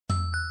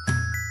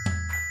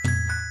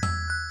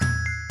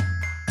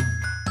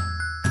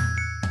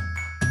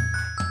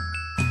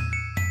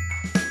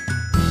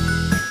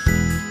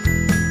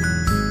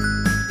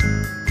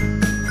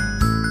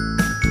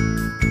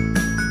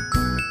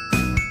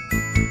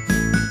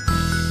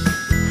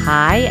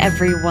Hi,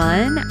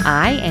 everyone.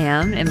 I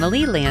am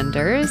Emily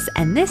Landers,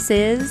 and this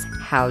is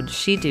How'd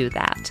She Do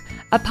That?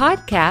 A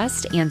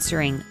podcast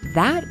answering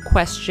that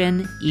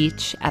question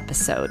each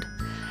episode.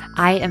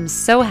 I am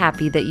so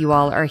happy that you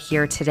all are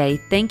here today.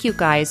 Thank you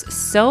guys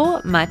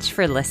so much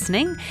for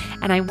listening,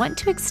 and I want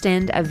to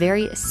extend a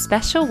very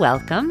special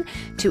welcome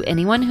to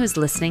anyone who's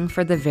listening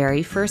for the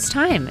very first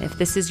time. If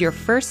this is your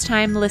first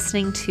time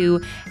listening to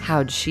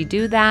How'd She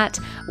Do That?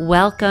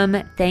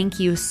 Welcome. Thank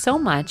you so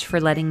much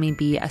for letting me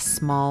be a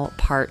small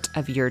part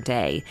of your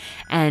day.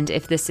 And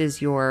if this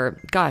is your,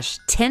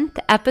 10th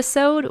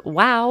episode,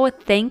 wow,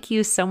 thank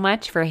you so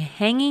much for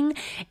hanging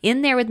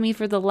in there with me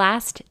for the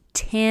last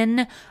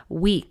 10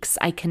 weeks.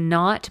 I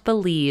cannot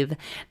believe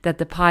that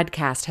the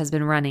podcast has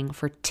been running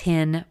for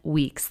 10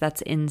 weeks.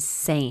 That's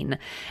insane.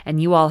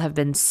 And you all have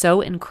been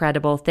so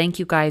incredible. Thank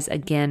you guys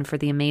again for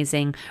the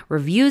amazing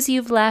reviews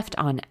you've left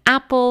on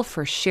Apple,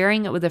 for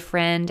sharing it with a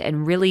friend,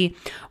 and really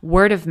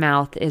word of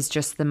mouth is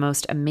just the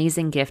most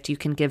amazing gift you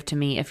can give to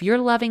me. If you're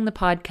loving the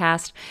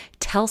podcast,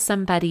 tell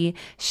somebody,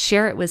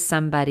 share it with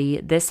somebody.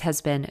 This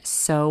has been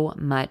so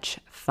much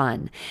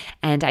fun.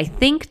 And I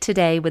think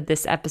today with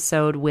this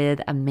episode with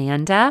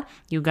Amanda,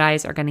 you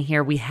guys are going to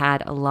hear we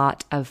had a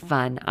lot of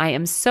fun. I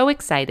am so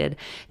excited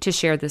to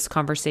share this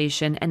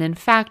conversation. And in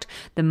fact,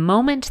 the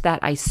moment that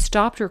I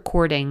stopped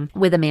recording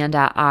with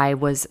Amanda, I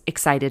was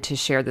excited to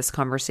share this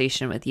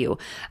conversation with you.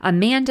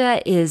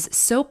 Amanda is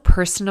so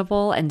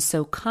personable and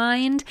so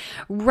kind.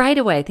 Right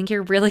away, I think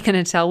you're really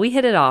going to tell we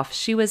hit it off.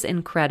 She was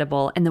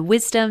incredible. And the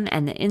wisdom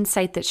and the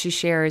insight that she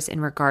shares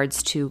in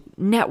regards to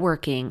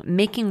networking,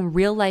 making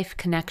real life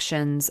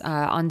connections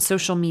on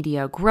social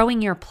media,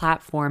 growing your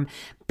platform,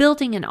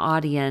 building an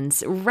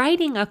audience,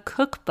 writing a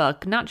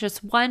cookbook, not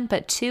just one,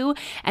 but two.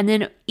 And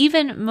then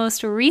even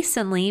most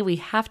recently, we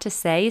have to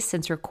say,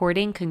 since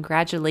recording,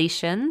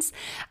 congratulations,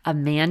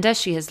 Amanda.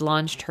 She has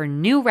launched her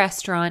new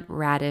restaurant,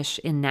 Radish,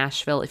 in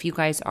Nashville. If you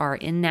guys are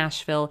in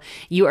Nashville,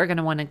 you are going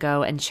to want to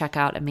go and check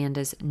out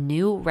Amanda's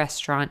new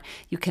restaurant.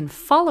 You can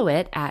follow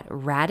it at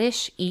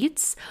Radish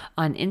Eats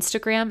on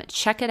Instagram.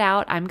 Check it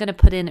out. I'm going to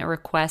put in a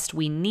request.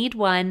 We need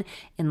one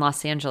in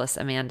Los Angeles,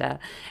 Amanda.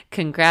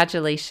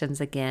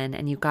 Congratulations again.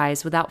 And you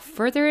guys, without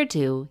further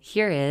ado,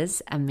 here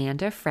is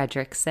Amanda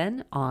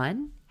Fredrickson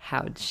on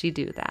How'd She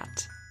Do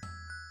That?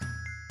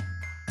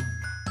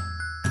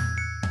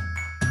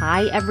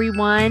 Hi,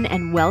 everyone,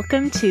 and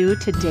welcome to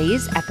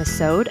today's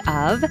episode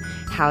of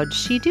How'd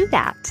She Do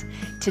That?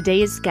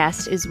 Today's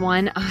guest is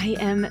one I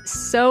am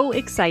so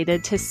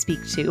excited to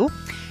speak to.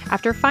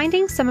 After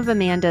finding some of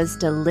Amanda's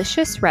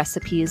delicious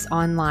recipes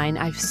online,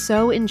 I've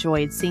so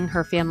enjoyed seeing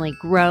her family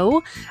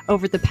grow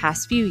over the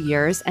past few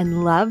years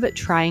and love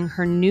trying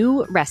her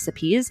new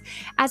recipes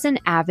as an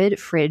avid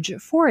fridge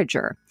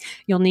forager.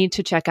 You'll need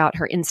to check out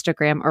her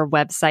Instagram or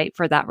website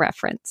for that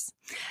reference.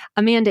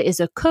 Amanda is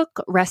a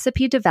cook,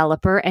 recipe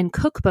developer, and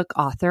cookbook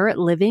author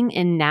living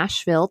in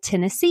Nashville,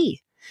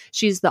 Tennessee.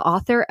 She's the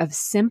author of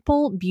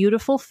Simple,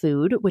 Beautiful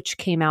Food, which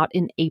came out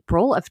in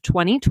April of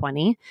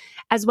 2020,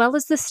 as well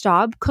as the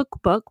Staub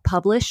Cookbook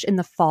published in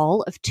the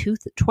fall of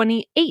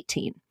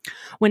 2018.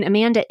 When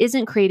Amanda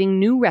isn't creating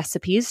new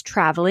recipes,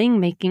 traveling,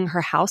 making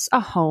her house a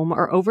home,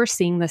 or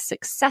overseeing the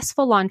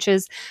successful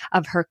launches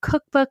of her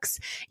cookbooks,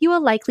 you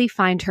will likely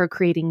find her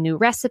creating new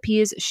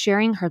recipes,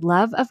 sharing her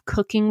love of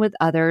cooking with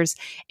others,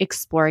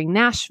 exploring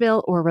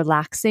Nashville, or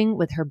relaxing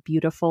with her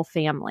beautiful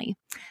family.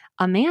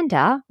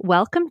 Amanda,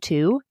 welcome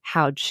to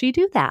How'd She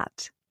Do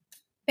That?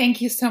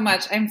 Thank you so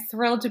much. I'm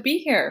thrilled to be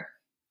here.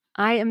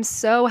 I am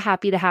so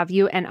happy to have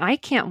you, and I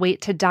can't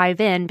wait to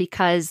dive in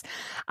because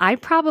I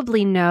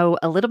probably know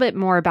a little bit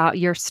more about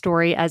your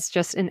story as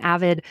just an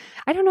avid,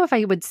 I don't know if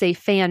I would say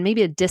fan,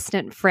 maybe a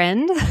distant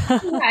friend. Yeah,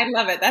 I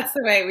love it. That's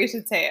the way we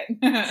should say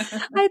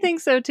it. I think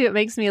so too. It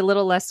makes me a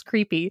little less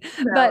creepy.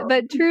 No.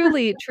 But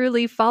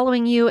truly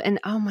following you and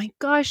oh my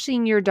gosh,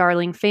 seeing your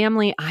darling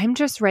family, I'm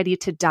just ready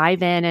to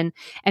dive in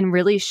and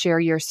really share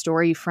your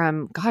story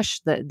from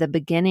the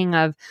beginning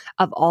of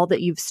all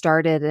that you've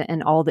started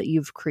and all that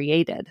you've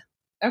created.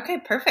 Okay,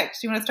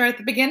 perfect. Do you want to start at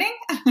the beginning?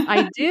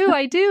 I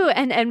do.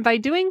 And by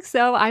doing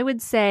so, I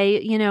would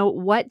say,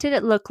 what did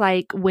it look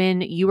like when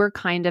you were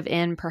kind of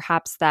in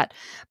perhaps that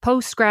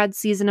post-grad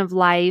season of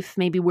life,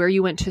 maybe where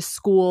you went to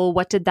school?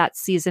 What did that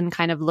season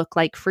kind of look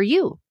like for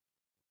you?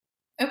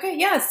 Okay,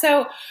 yeah.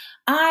 So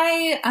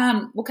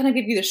I will kind of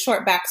give you the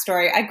short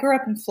backstory. I grew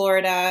up in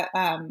Florida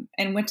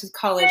and went to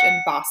college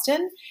in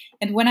Boston.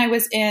 And when I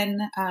was in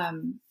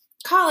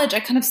college, I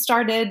kind of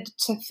started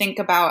to think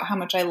about how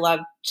much I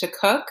loved to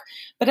cook.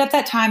 But at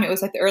that time, it was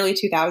like the early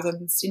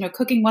 2000s.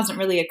 Cooking wasn't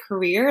really a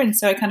career. And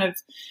so I kind of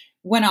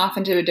went off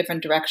into a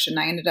different direction.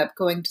 I ended up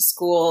going to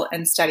school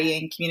and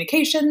studying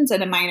communications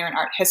and a minor in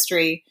art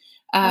history.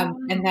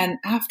 And then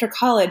after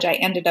college, I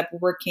ended up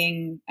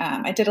working.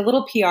 I did a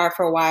little PR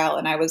for a while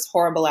and I was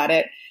horrible at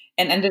it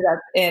and ended up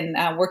in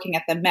working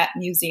at the Met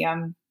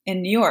Museum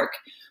in New York,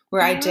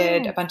 where I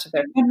did a bunch of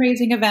their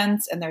fundraising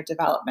events and their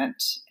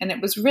development. And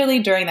it was really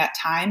during that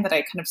time that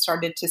I kind of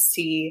started to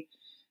see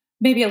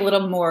maybe a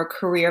little more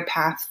career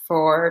path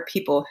for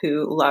people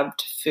who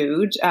loved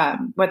food,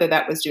 whether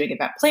that was doing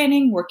event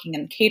planning, working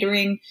in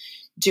catering,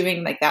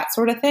 doing like that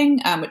sort of thing,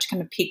 which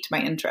kind of piqued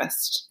my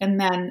interest. And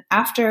then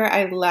after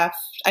I left,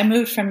 I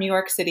moved from New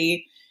York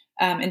City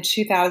in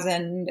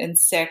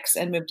 2006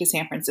 and moved to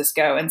San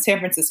Francisco. And San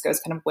Francisco is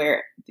kind of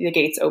where the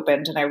gates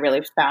opened and I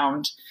really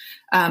found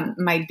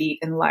my beat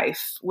in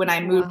life. When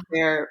I moved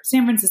there,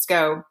 San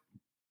Francisco,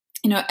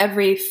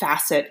 every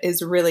facet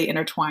is really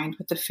intertwined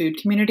with the food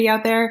community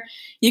out there.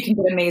 You can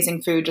get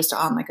amazing food just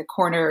on like a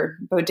corner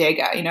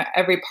bodega.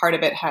 Every part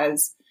of it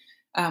has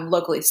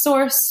locally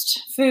sourced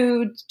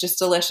food, just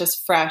delicious,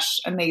 fresh,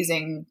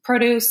 amazing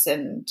produce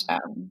and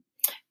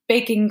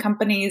baking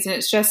companies. And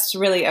it's just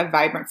really a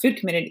vibrant food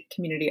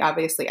community,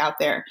 obviously, out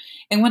there.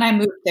 And when I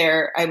moved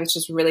there, I was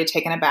just really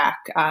taken aback.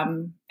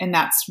 And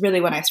that's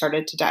really when I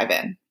started to dive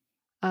in.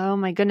 Oh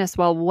my goodness.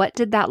 Well, what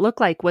did that look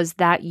like? Was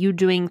that you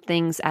doing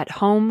things at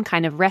home,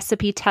 kind of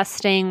recipe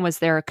testing? Was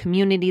there a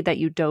community that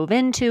you dove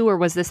into, or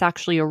was this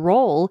actually a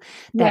role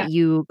that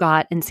you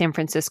got in San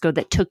Francisco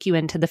that took you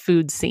into the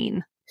food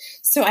scene?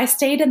 So I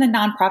stayed in the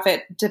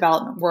nonprofit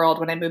development world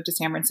when I moved to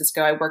San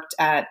Francisco. I worked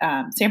at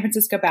San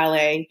Francisco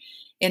Ballet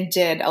and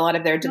did a lot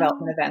of their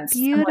development events.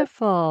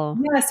 Beautiful.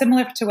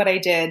 Similar to what I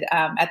did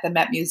at the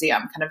Met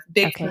Museum, kind of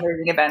big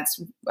fundraising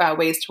events,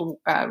 ways to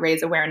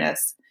raise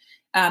awareness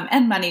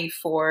and money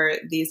for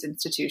these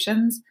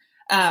institutions.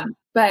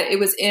 But it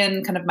was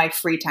in kind of my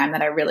free time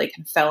that I really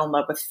kind of fell in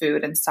love with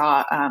food and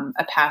saw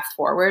a path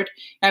forward.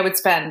 I would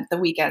spend the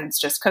weekends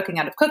just cooking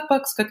out of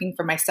cookbooks, cooking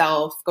for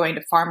myself, going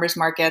to farmers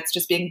markets,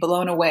 just being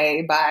blown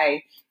away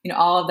by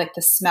all of like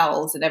the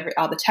smells and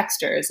all the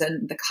textures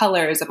and the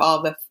colors of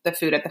all the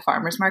food at the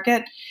farmers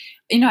market.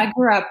 I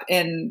grew up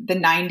in the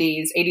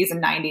 80s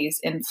and 90s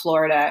in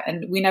Florida,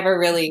 and we never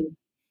really,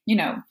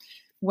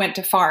 went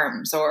to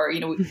farms or,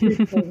 we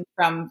came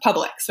from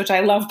Publix, which I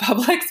love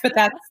Publix, but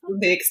that's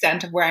the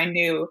extent of where I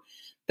knew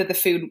that the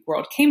food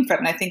world came from.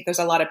 And I think there's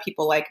a lot of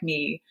people like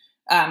me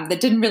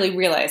that didn't really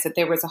realize that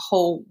there was a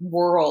whole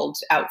world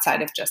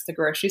outside of just the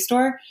grocery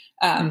store.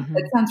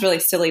 It sounds really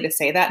silly to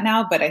say that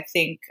now, but I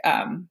think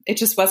it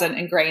just wasn't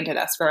ingrained in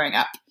us growing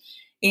up.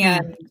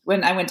 And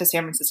when I went to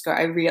San Francisco,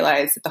 I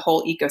realized that the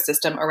whole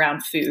ecosystem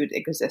around food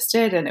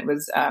existed and it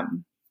was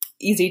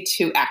easy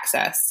to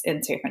access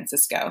in San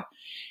Francisco.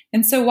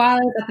 And so while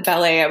I was at the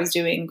ballet, I was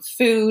doing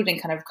food and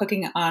kind of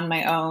cooking on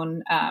my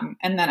own.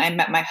 And then I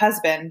met my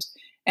husband,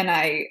 and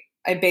I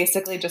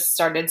basically just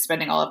started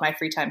spending all of my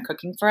free time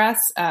cooking for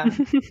us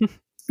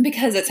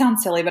because it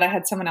sounds silly, but I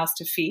had someone else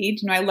to feed.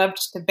 I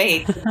loved to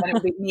bake, and it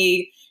would be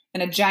me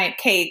and a giant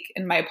cake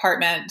in my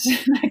apartment.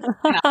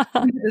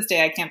 To this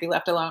day, I can't be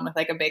left alone with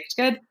like a baked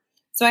good.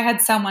 So I had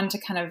someone to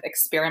kind of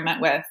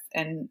experiment with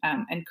and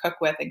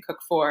cook with and cook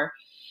for.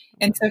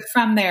 And so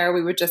from there,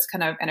 we would just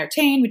kind of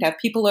entertain. We'd have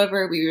people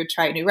over. We would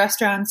try new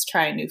restaurants,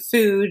 try new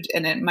food,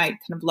 and my kind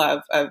of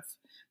love of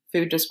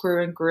food just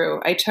grew and grew.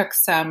 I took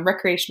some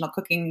recreational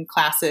cooking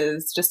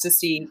classes just to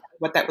see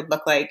what that would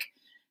look like,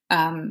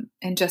 and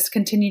just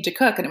continued to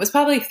cook. And it was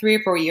probably 3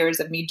 or 4 years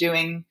of me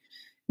doing,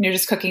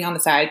 just cooking on the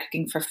side,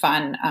 cooking for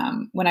fun,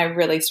 when I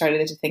really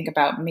started to think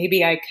about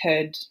maybe I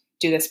could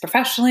do this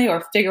professionally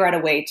or figure out a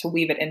way to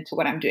weave it into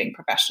what I'm doing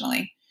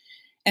professionally.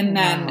 And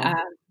then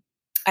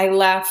I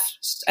left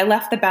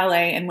the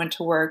ballet and went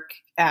to work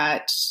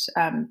at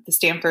the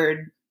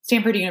Stanford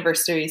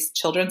University's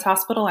Children's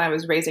Hospital. And I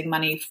was raising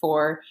money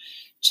for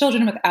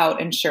children without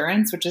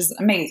insurance, which is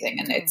amazing.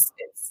 And it's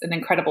an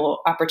incredible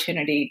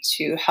opportunity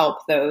to help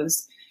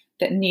those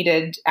that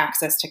needed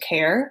access to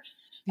care.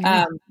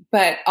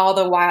 But all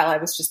the while I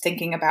was just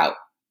thinking about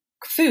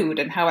food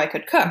and how I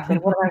could cook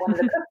and what I wanted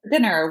to cook for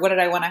dinner, or what did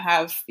I want to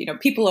have,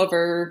 people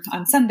over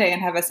on Sunday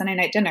and have a Sunday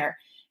night dinner.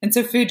 And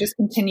so food just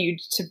continued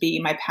to be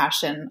my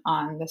passion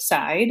on the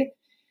side.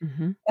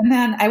 And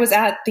then I was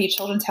at the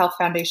Children's Health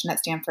Foundation at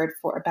Stanford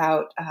for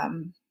about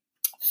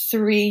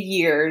 3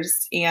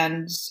 years,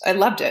 and I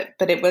loved it.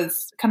 But it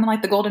was kind of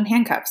like the golden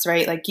handcuffs,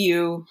 right? Like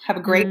you have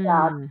a great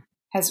job,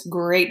 has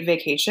great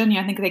vacation.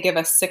 I think they give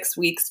us 6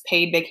 weeks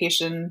paid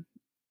vacation,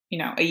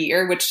 a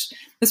year, which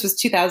this was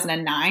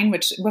 2009,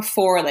 which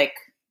before like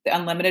the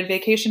unlimited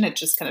vacation, it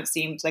just kind of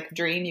seemed like a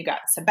dream. You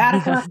got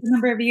sabbatical after a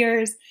number of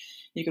years.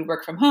 You could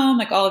work from home,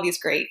 like all of these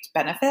great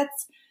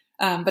benefits.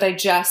 But I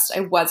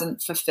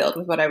wasn't fulfilled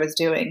with what I was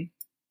doing.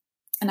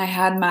 And I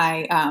had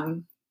my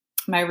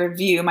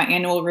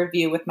annual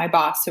review with my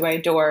boss, who I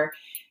adore.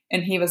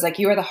 And he was like,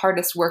 "You are the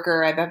hardest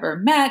worker I've ever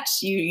met.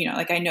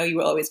 I know you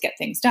will always get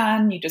things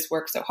done. You just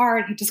work so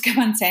hard." He just kept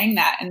on saying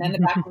that. And in the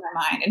back of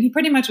my mind, and he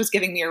pretty much was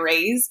giving me a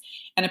raise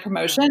and a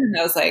promotion. And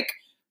I was like,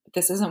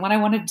 this isn't what I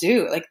want to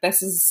do. Like,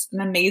 this is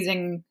an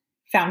amazing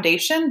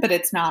foundation, but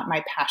it's not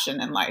my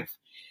passion in life.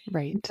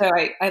 Right. So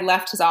I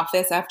left his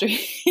office after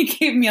he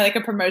gave me like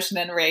a promotion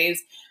and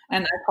raise.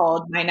 And I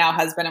called my now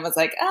husband and was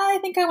like, I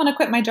think I want to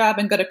quit my job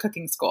and go to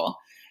cooking school.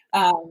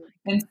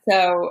 And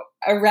so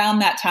around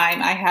that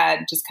time, I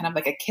had just kind of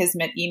like a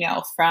kismet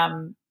email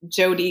from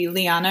Jody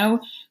Liano,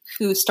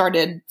 who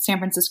started San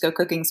Francisco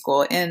Cooking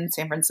School in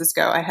San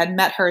Francisco. I had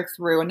met her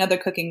through another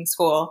cooking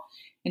school,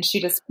 and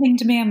she just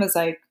pinged me and was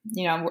like,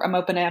 I'm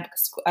opening up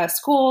a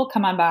school,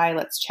 come on by,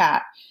 let's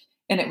chat.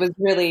 And it was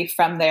really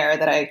from there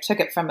that I took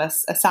it from a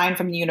sign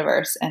from the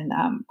universe and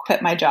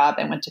quit my job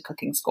and went to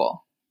cooking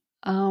school.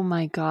 Oh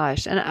my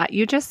gosh. And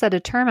you just said a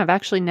term I've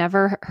actually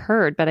never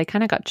heard, but I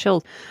kind of got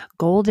chilled.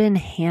 Golden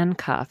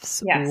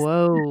handcuffs. Yes.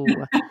 Whoa.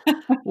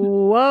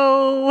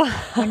 Whoa.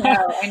 I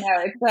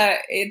know.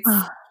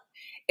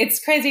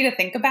 It's crazy to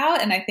think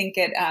about. And I think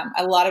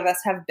a lot of us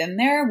have been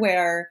there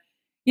where,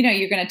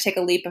 you're going to take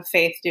a leap of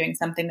faith doing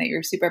something that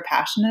you're super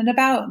passionate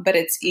about, but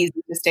it's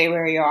easy to stay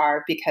where you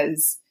are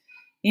because,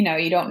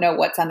 you don't know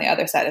what's on the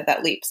other side of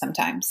that leap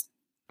sometimes.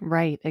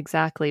 Right,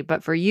 exactly.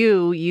 But for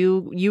you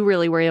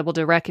really were able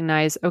to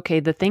recognize, okay,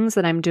 the things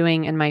that I'm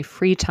doing in my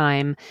free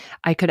time,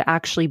 I could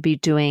actually be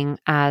doing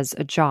as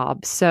a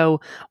job. So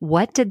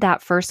what did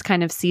that first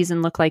kind of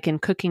season look like in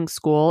cooking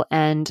school?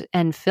 And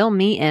fill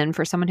me in,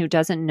 for someone who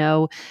doesn't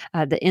know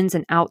the ins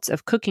and outs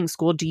of cooking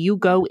school. Do you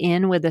go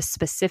in with a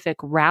specific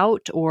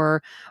route,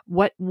 or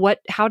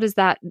how does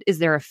that, is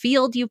there a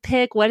field you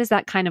pick? What does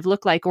that kind of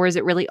look like? Or is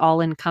it really all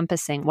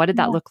encompassing? What did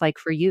that look like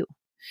for you?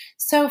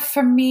 So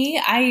for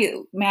me, I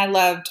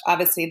loved,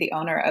 obviously, the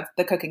owner of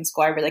the cooking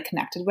school. I really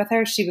connected with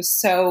her. She was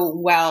so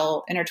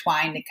well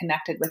intertwined and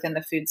connected within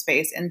the food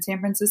space in San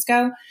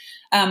Francisco.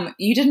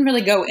 You didn't really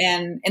go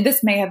in, and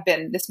this may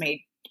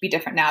be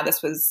different now.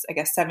 This was, I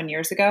guess, 7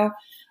 years ago.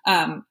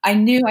 I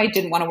knew I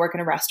didn't want to work in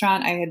a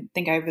restaurant. I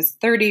think I was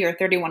 30 or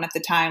 31 at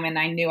the time, and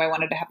I knew I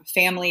wanted to have a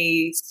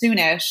family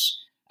soonish.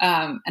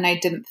 And I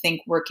didn't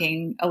think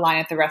working a line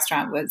at the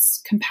restaurant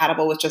was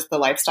compatible with just the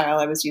lifestyle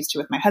I was used to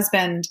with my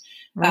husband,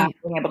 right.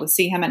 Being able to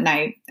see him at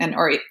night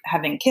or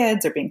having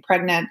kids or being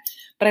pregnant.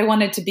 But I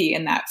wanted to be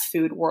in that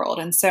food world.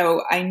 And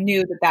so I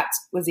knew that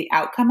was the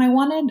outcome I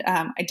wanted.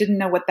 I didn't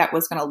know what that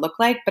was going to look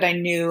like, but I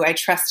knew I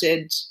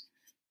trusted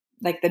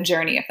like the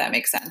journey, if that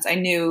makes sense. I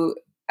knew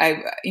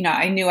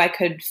I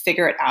could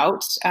figure it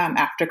out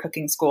after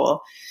cooking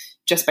school,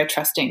 just by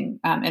trusting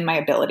in my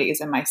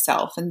abilities and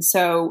myself. And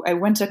so I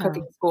went to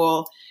cooking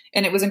school,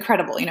 and it was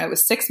incredible. It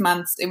was 6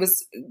 months. It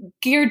was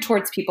geared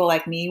towards people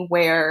like me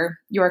where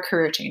you're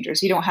career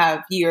changers. You don't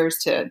have years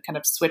to kind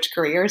of switch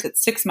careers.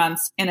 It's 6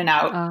 months in and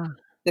out.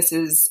 This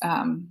is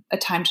a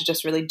time to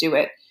just really do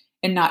it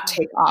and not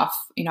take off,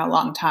 a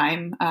long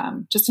time,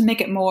 just to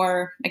make it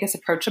more, I guess,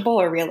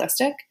 approachable or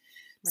realistic.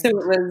 Right. So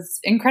it was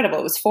incredible.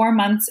 It was 4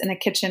 months in a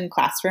kitchen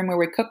classroom where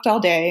we cooked all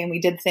day, and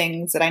we did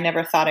things that I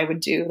never thought I would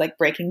do, like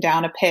breaking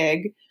down a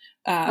pig.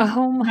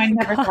 I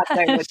never thought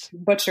that I would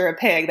butcher a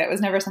pig. That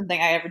was never something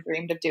I ever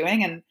dreamed of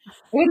doing. And I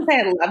wouldn't say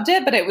I loved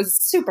it, but it was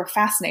super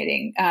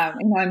fascinating.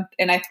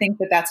 And I think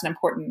that that's an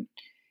important,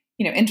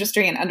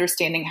 industry, and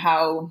understanding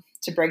how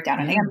to break down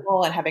an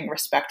animal and having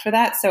respect for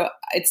that. So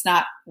it's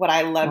not what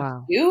I love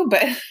to do,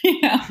 but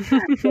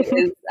it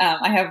is,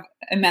 I have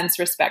immense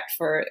respect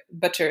for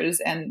butchers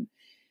and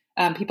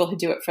people who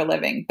do it for a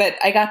living. But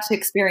I got to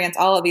experience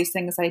all of these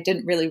things I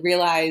didn't really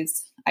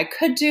realize I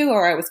could do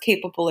or I was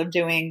capable of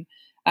doing.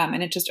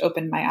 And it just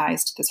opened my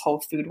eyes to this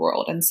whole food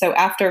world. And so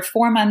after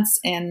 4 months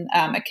in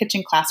a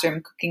kitchen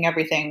classroom, cooking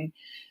everything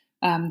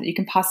that you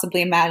can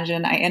possibly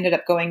imagine, I ended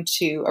up going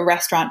to a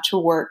restaurant to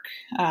work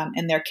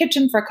in their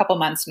kitchen for a couple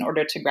months in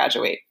order to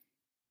graduate.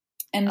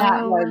 And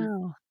that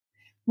was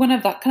one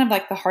of the kind of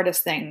like the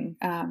hardest thing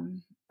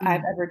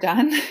I've ever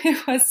done.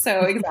 It was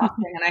so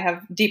exhausting. And I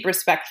have deep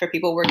respect for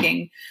people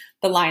working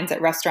the lines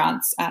at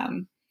restaurants.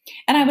 And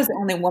I was the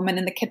only woman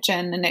in the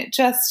kitchen, and it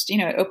just,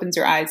 it opens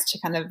your eyes to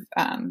kind of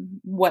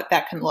what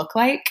that can look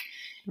like.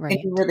 Right.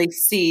 And you really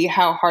see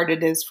how hard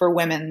it is for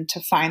women to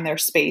find their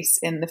space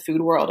in the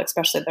food world,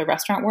 especially the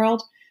restaurant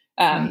world.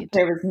 Right.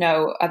 There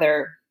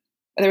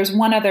was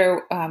one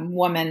other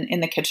woman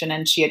in the kitchen,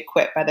 and she had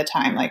quit by the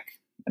time, like,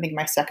 I think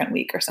my second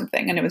week or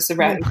something. And it was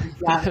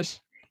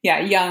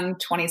young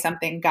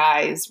 20-something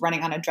guys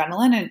running on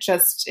adrenaline. And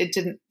it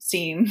didn't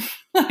seem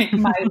like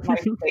my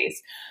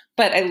space.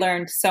 But I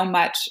learned so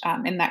much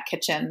in that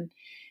kitchen.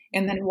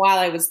 And then while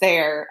I was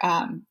there,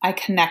 I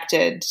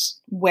connected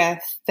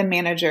with the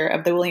manager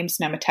of the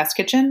Williams-Sonoma Test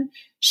Kitchen.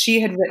 She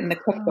had written the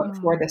cookbook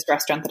for this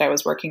restaurant that I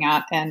was working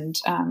at. And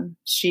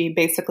she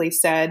basically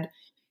said,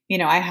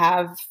 I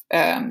have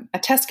a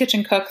test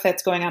kitchen cook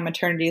that's going on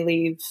maternity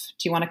leave.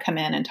 Do you want to come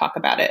in and talk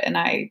about it? And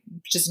I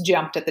just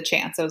jumped at the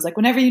chance. I was like,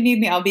 whenever you need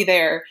me, I'll be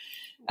there.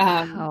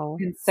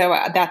 And so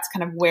that's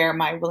kind of where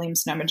my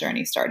Williams-Sonoma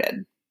journey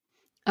started.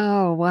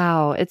 Oh,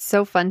 wow. It's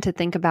so fun to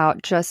think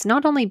about just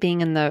not only being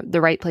in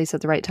the right place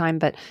at the right time,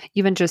 but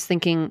even just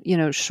thinking,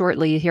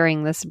 shortly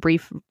hearing this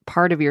brief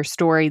part of your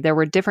story, there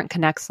were different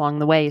connects along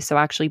the way. So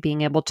actually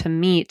being able to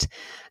meet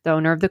the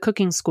owner of the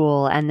cooking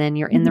school, and then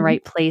you're in the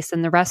right place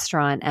in the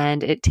restaurant,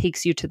 and it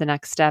takes you to the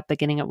next step,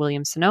 beginning at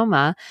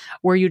Williams-Sonoma.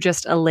 Were you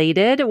just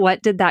elated?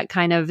 What did that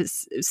kind of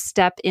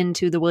step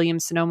into the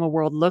Williams-Sonoma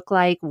world look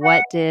like?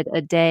 What did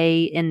a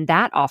day in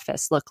that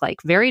office look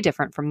like? Very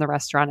different from the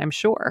restaurant, I'm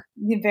sure.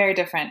 Very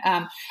different.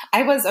 different.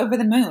 I was over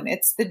the moon.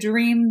 It's the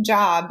dream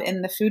job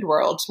in the food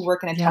world to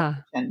work in a test Yeah.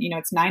 kitchen.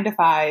 It's 9 to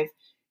 5.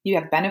 You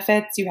have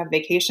benefits, you have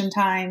vacation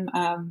time.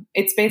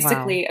 It's Wow.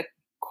 basically a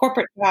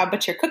corporate job,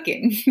 but you're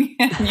cooking.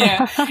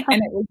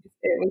 And it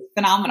was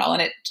phenomenal,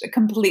 and it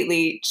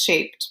completely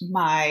shaped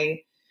my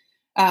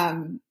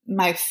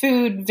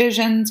food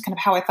visions, kind of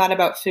how I thought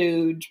about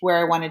food, where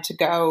I wanted to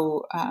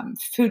go,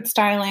 food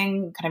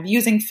styling, kind of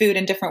using food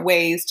in different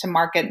ways to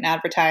market and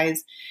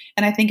advertise.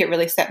 And I think it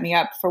really set me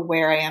up for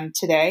where I am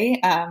today.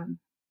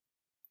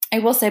 I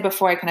will say,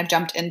 before I kind of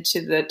jumped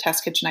into the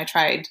test kitchen, I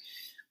tried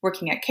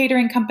working at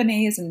catering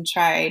companies and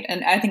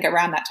I think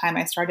around that time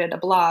I started a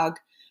blog,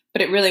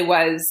 but it really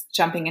was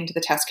jumping into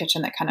the test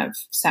kitchen that kind of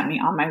sent me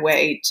on my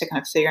way to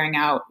kind of figuring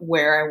out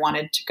where I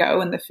wanted to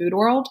go in the food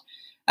world.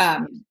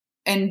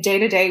 And day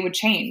to day would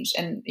change.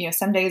 And,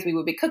 some days we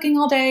would be cooking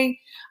all day.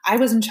 I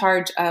was in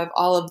charge of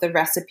all of the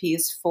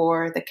recipes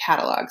for the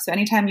catalog. So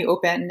anytime you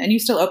open, and you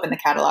still open the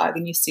catalog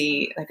and you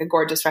see like a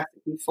gorgeous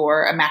recipe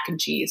for a mac and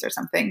cheese or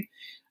something,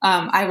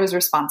 I was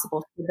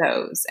responsible for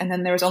those. And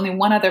then there was only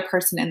one other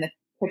person in the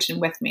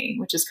kitchen with me,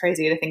 which is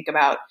crazy to think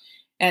about.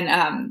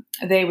 And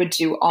they would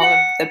do all of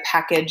the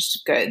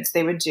packaged goods.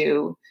 They would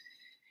do,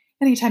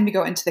 anytime you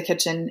go into the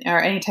kitchen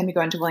or anytime you go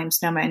into Williams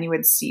Sonoma and you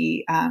would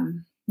see,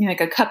 like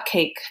a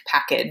cupcake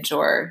package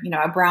or,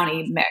 a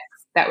brownie mix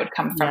that would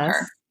come from Yes.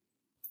 her.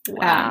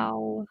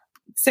 Wow.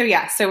 So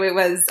it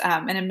was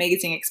an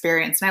amazing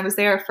experience. And I was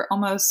there for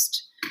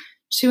almost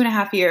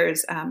 2.5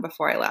 years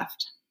before I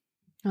left.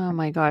 Oh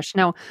my gosh.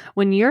 Now,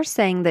 when you're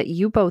saying that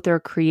you both are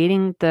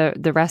creating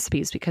the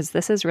recipes, because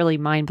this is really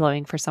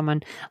mind-blowing for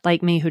someone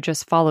like me who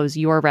just follows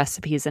your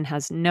recipes and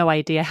has no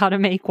idea how to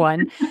make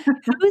one,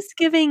 who's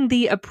giving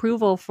the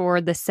approval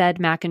for the said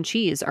mac and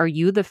cheese? Are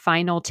you the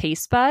final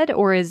taste bud,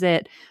 or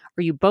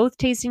are you both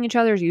tasting each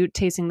other? Are you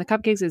tasting the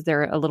cupcakes? Is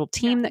there a little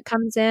team that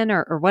comes in,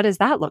 or what does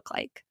that look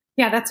like?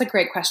 Yeah, that's a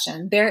great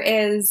question. There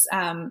is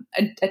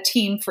a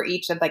team for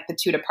each of like the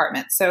 2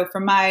 departments. So for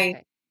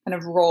my kind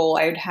of role,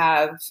 I would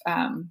have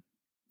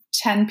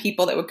 10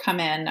 people that would come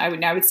in.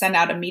 I would send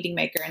out a meeting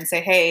maker and say,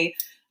 hey,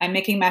 I'm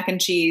making mac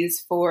and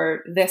cheese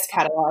for this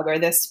catalog or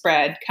this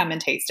spread. Come and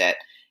taste it.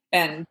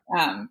 And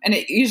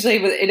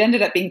it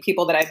ended up being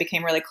people that I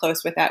became really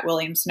close with at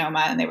Williams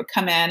Sonoma, and they would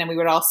come in and we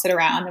would all sit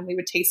around and we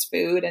would taste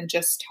food and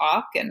just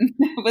talk, and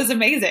it was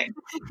amazing.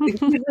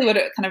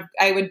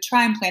 I would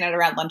try and plan it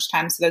around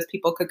lunchtime so those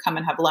people could come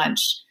and have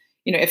lunch.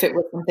 If it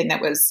was something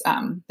that was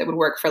that would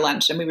work for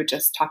lunch, and we would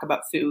just talk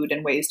about food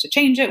and ways to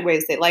change it,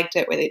 ways they liked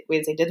it,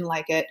 ways they didn't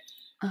like it,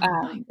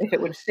 if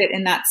it would fit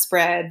in that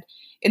spread.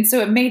 And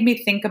so it made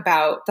me think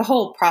about the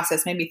whole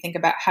process. Made me think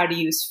about how to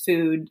use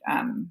food,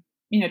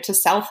 to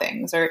sell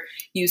things, or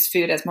use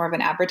food as more of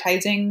an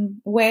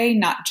advertising way,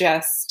 not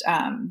just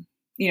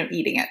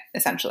eating it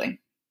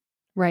essentially.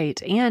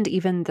 Right. And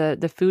even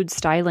the food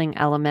styling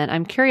element.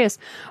 I'm curious,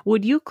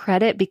 would you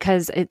credit,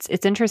 because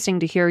it's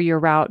interesting to hear your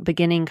route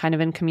beginning kind of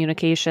in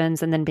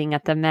communications and then being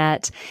at the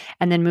Met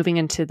and then moving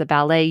into the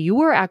ballet. You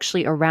were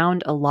actually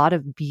around a lot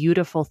of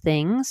beautiful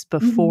things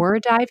before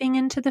diving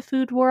into the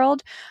food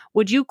world.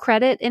 Would you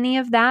credit any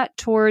of that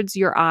towards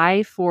your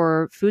eye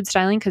for food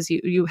styling? Because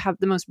you have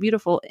the most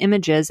beautiful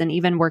images, and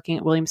even working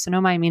at Williams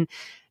Sonoma, I mean,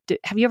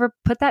 have you ever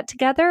put that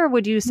together? Or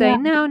would you say,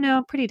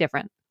 no, pretty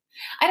different?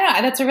 I don't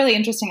know. That's a really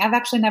interesting. I've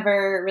actually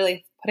never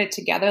really put it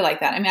together like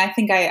that. I mean, I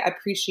think I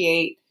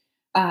appreciate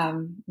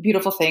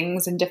beautiful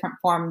things in different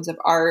forms of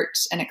art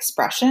and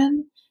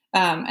expression.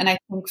 And I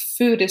think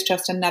food is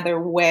just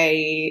another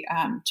way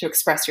to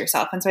express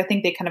yourself. And so I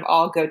think they kind of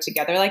all go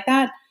together like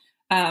that.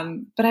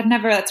 But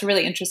that's a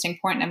really interesting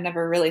point. I've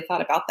never really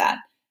thought about that.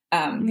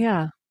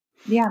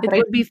 Yeah, it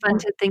would be fun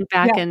to think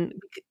back and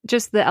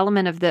just the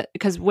element of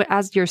because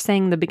as you're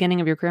saying the beginning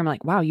of your career, I'm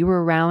like, wow, you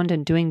were around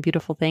and doing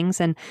beautiful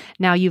things. And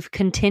now you've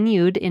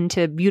continued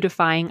into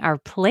beautifying our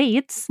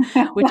plates,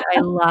 which I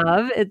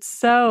love. It's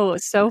so,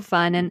 so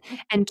fun. And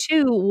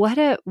two, what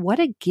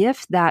a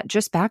gift that,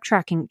 just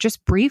backtracking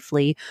just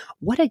briefly,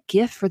 what a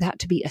gift for that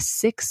to be a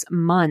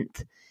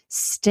 6-month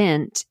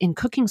stint in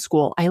cooking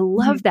school. I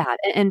love that.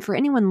 And for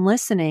anyone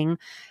listening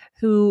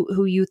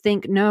who you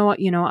think, no,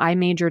 I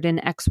majored in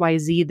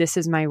XYZ, this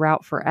is my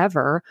route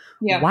forever.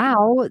 Yeah.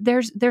 Wow,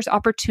 there's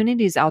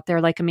opportunities out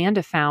there like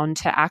Amanda found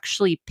to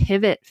actually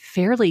pivot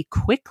fairly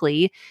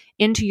quickly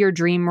into your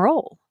dream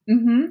role.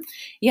 Mm-hmm.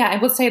 Yeah, I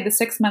will say the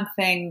 6-month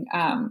thing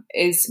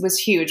was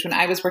huge. When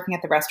I was working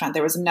at the restaurant,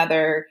 there was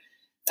another,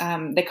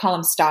 they call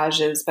them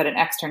stages, but an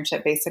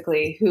externship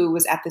basically, who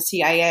was at the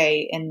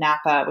CIA in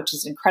Napa, which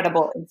is an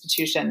incredible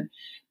institution.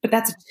 But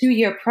that's a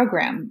 2-year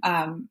program.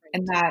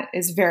 And that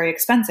is very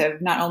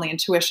expensive, not only in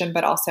tuition,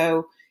 but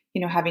also,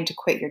 having to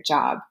quit your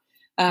job.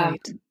 Right.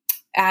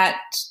 At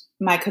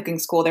my cooking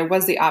school, there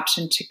was the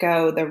option to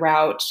go the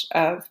route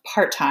of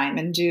part-time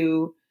and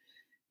do,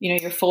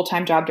 your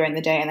full-time job during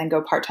the day and then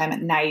go part-time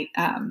at night.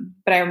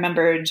 But I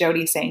remember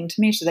Jody saying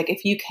to me, she's like,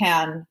 if you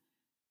can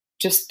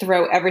just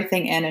throw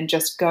everything in and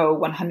just go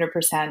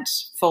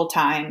 100%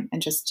 full-time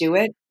and just do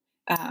it,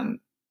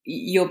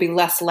 you'll be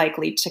less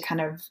likely to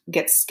kind of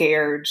get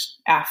scared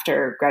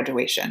after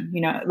graduation,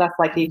 less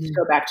likely to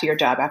go back to your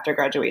job after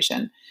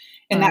graduation.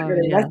 And that Oh,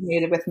 really yes.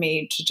 resonated with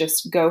me, to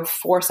just go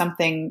for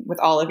something with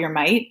all of your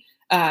might,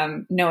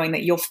 knowing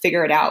that you'll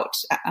figure it out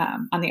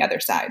on the other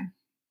side.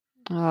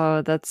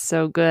 Oh, that's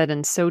so good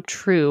and so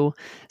true.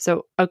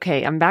 So,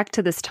 okay, I'm back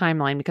to this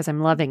timeline because I'm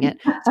loving it.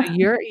 So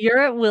you're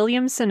at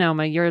Williams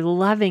Sonoma, you're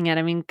loving it.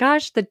 I mean,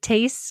 gosh, the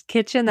Taste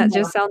Kitchen, that Yeah.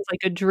 just sounds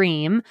like a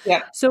dream.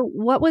 Yep. So,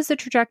 what was the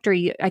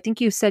trajectory? I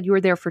think you said you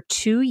were there for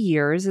 2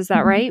 years, is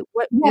that Mhm. right?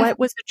 What Yes. what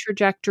was the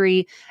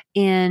trajectory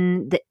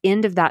in the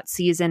end of that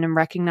season and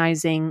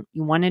recognizing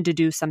you wanted to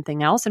do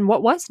something else, and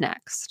what was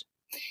next?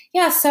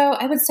 Yeah. So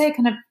I would say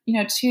kind of,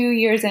 2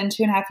 years in,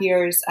 2.5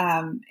 years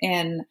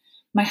in,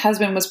 my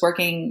husband was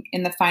working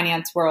in the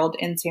finance world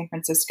in San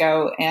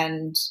Francisco,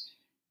 and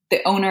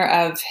the owner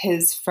of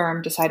his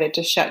firm decided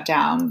to shut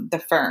down the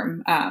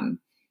firm.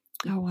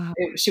 Oh, wow.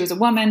 She was a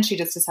woman. She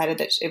just decided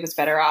that it was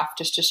better off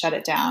just to shut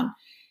it down.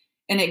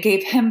 And it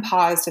gave him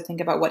pause to think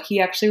about what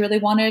he actually really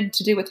wanted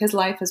to do with his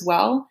life as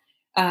well.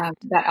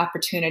 That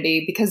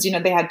opportunity, because,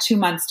 they had 2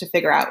 months to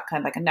figure out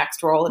kind of like a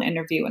next role and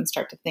interview and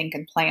start to think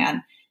and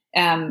plan.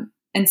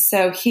 And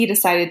so he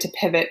decided to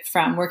pivot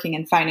from working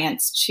in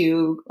finance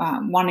to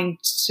wanting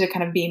to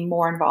kind of be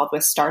more involved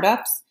with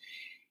startups.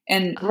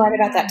 And right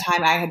about that Oh.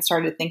 time, I had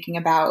started thinking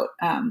about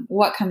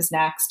what comes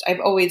next. I've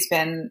always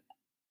been,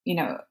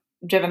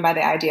 driven by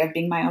the idea of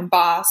being my own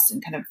boss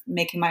and kind of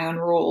making my own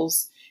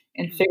rules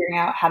and figuring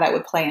out how that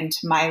would play into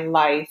my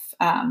life.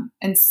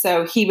 And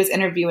so he was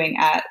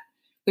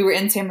we were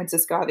in San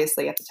Francisco,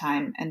 obviously, at the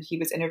time, and he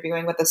was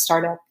interviewing with a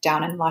startup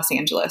down in Los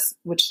Angeles,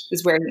 which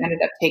is where he ended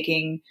up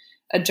taking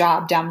a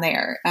job down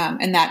there.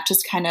 And that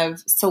just kind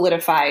of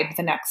solidified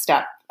the next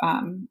step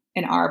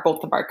in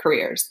both of our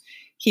careers.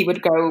 He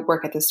would go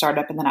work at the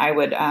startup, and then I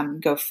would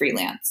go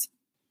freelance.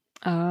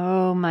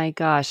 Oh my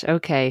gosh.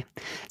 Okay.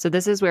 So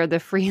this is where the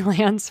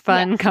freelance Yeah.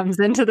 fun comes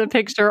into the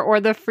picture,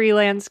 or the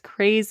freelance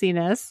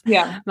craziness.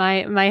 Yeah.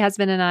 My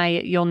husband and I,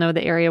 you'll know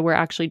the area, we're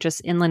actually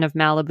just inland of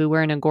Malibu.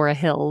 We're in Agora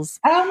Hills.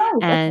 Oh, nice.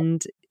 Okay.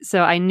 And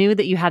so I knew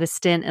that you had a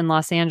stint in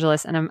Los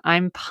Angeles, and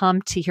I'm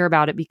pumped to hear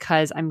about it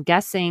because I'm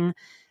guessing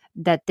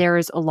that there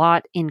is a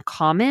lot in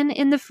common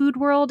in the food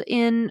world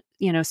in,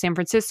 San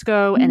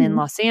Francisco and in Mhm.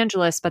 Los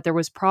Angeles, but there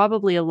was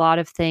probably a lot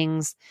of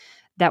things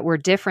that were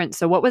different.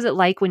 So what was it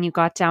like when you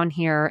got down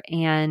here,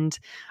 and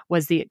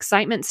was the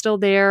excitement still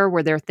there?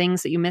 Were there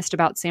things that you missed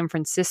about San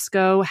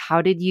Francisco?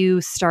 How did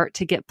you start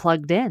to get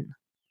plugged in?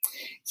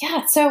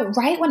 Yeah. So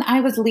right when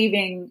I was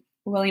leaving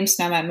Williams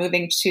Sonoma,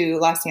 moving to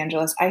Los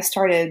Angeles, I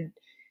started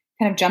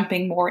kind of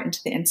jumping more into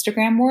the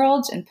Instagram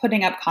world and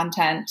putting up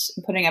content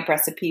and putting up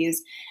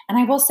recipes. And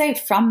I will say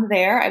from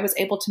there, I was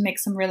able to make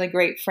some really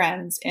great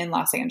friends in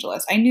Los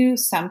Angeles. I knew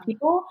some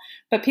people,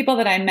 but people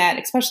that I met,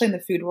 especially in the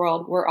food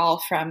world, were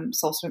all from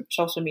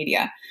social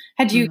media.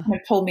 Had you kind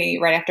of told me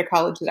right after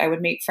college that I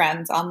would make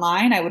friends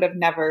online, I would have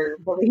never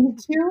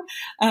believed you.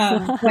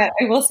 But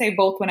I will say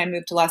both when I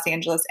moved to Los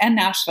Angeles and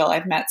Nashville,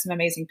 I've met some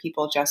amazing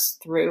people just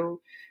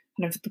through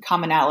kind of the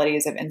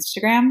commonalities of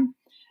Instagram.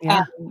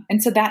 Yeah.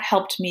 And so that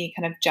helped me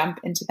kind of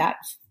jump into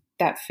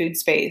that food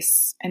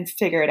space and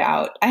figure it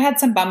out. I had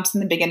some bumps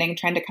in the beginning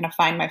trying to kind of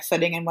find my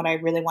footing and what I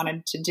really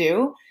wanted to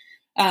do.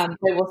 But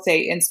I will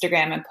say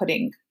Instagram and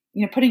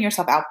putting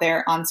yourself out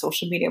there on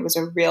social media was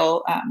a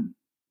real an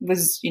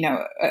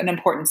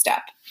important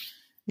step.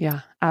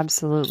 Yeah,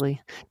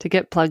 absolutely. To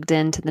get plugged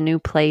into the new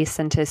place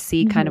and to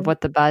see kind of Mhm.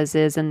 what the buzz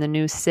is in the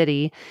new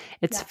city.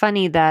 It's Yeah.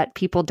 funny that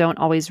people don't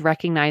always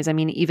recognize. I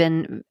mean,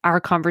 even our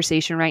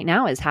conversation right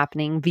now is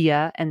happening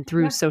via and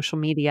through Yeah. social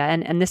media.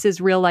 And this is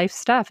real life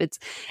stuff.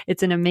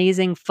 It's an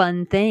amazing,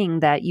 fun thing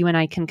that you and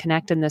I can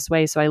connect in this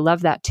way. So I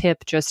love that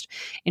tip just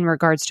in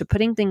regards to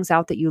putting things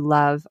out that you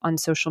love on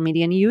social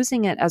media and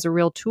using it as a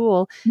real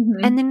tool,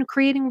 Mhm. and then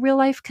creating real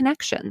life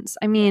connections.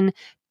 I mean,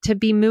 to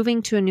be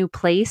moving to a new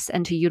place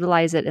and to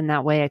utilize it in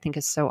that way, I think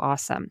is so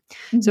awesome.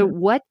 So, Mhm.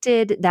 what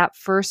did that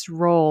first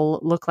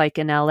role look like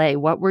in LA?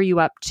 What were you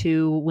up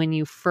to when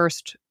you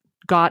first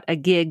got a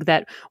gig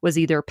that was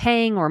either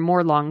paying or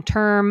more long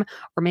term,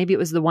 or maybe it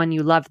was the one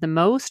you loved the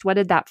most? What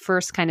did that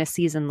first kind of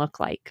season look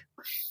like?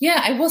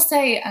 Yeah, I will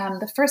say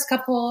the first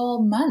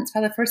couple months,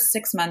 probably the first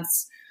 6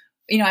 months,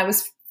 I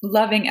was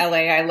loving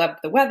LA. I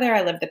loved the weather.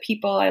 I loved the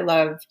people. I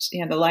loved,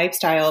 the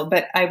lifestyle,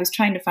 but I was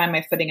trying to find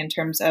my footing in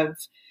terms of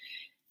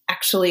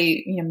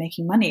actually,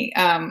 making money.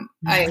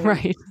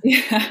 Right.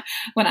 Yeah,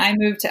 when I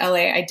moved to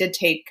LA, I did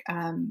take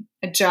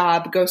a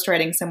job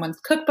ghostwriting someone's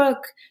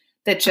cookbook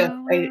that just,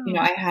 Oh,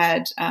 wow. I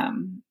had,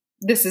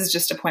 this is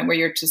just a point where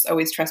you're just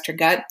always trust your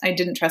gut. I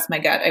didn't trust my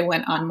gut. I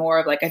went on more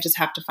of like, I just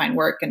have to find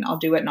work and I'll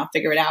do it and I'll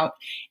figure it out.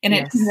 And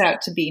it turned Yes.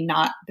 out to be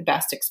not the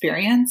best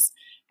experience.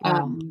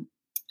 Wow.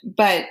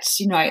 But,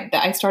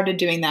 I started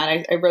doing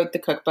that. I wrote the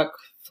cookbook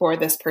for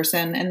this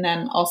person, and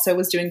then also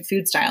was doing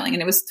food styling.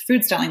 And it was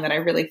food styling that I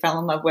really fell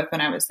in love with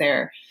when I was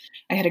there.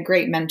 I had a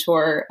great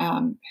mentor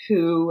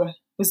who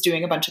was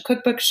doing a bunch of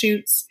cookbook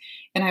shoots,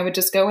 and I would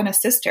just go and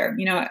assist her.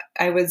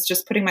 I was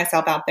just putting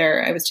myself out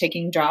there. I was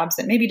taking jobs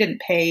that maybe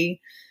didn't pay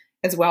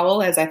as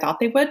well as I thought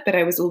they would, but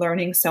I was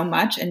learning so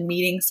much and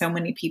meeting so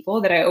many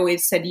people that I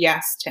always said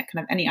yes to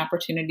kind of any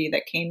opportunity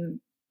that came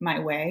my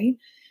way,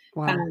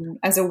 Wow.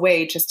 as a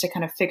way just to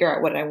kind of figure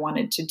out what I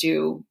wanted to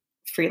do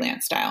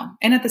freelance style.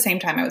 And at the same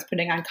time, I was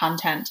putting on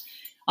content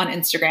on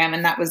Instagram,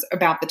 and that was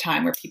about the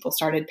time where people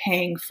started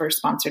paying for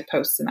sponsored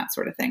posts and that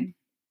sort of thing.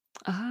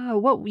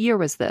 What year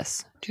was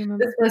this? Do you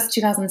remember? This was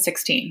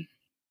 2016.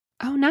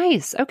 Oh,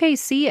 nice. Okay.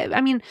 See,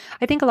 I mean,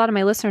 I think a lot of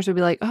my listeners would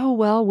be like, oh,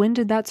 well, when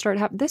did that start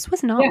happening? This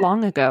was not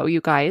long ago,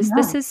 you guys. No.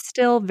 This is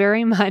still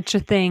very much a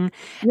thing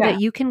Yeah. that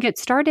you can get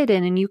started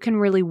in, and you can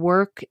really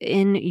work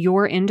in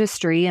your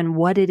industry and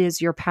what it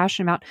is you're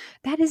passionate about.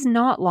 That is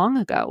not long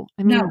ago.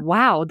 I mean, No.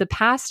 wow, the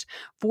past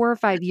 4 or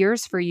 5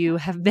 years for you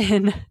have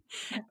been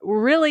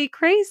really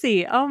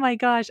crazy. Oh my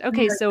gosh.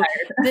 Okay. So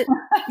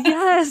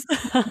yes,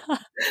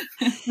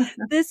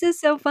 this is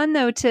so fun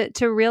though,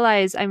 to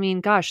realize, I mean,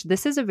 gosh,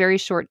 this is a very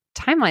short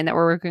timeline that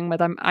we're working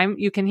with.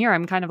 You can hear,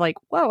 I'm kind of like,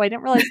 whoa, I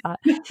didn't realize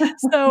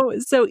that.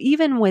 So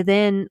even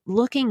within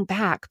looking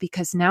back,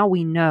 because now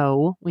we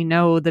know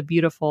the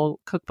beautiful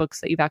cookbooks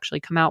that you've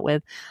actually come out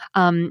with.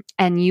 And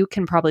you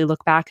can probably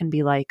look back and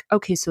be like,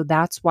 okay, so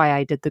that's why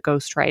I did the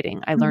ghostwriting.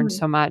 I learned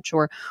so much,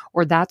 or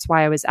that's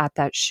why I was at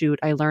that shoot.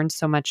 I learned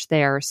so much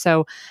there.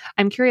 So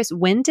I'm curious,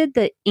 when did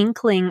the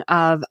inkling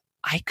of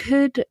I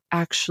could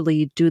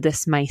actually do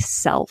this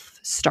myself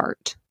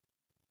start?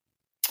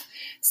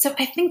 So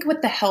I think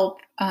with the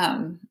help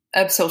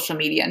of social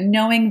media,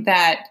 knowing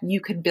that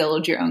you could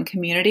build your own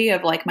community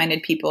of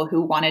like-minded people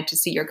who wanted to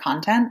see your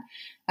content,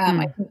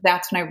 I think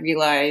that's when I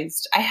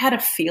realized I had a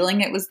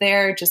feeling it was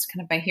there just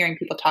kind of by hearing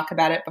people talk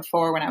about it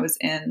before when I was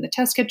in the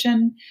test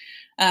kitchen.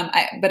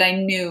 But I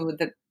knew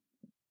that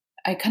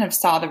I kind of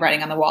saw the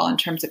writing on the wall in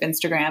terms of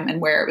Instagram and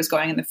where it was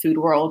going in the food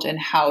world and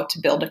how to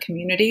build a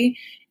community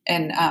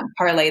and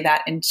parlay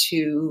that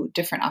into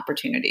different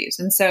opportunities.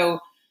 And so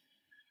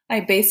I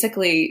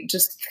basically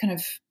just kind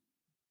of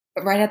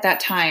right at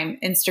that time,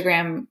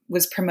 Instagram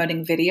was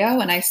promoting video,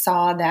 and I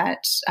saw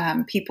that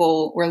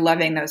people were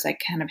loving those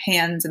like kind of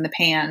hands in the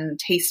pan,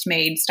 taste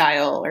made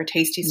style or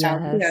tasty style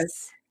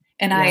videos.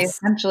 And I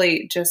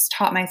essentially just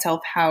taught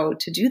myself how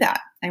to do that.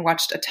 I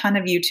watched a ton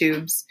of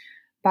YouTubes,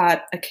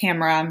 bought a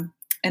camera,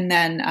 and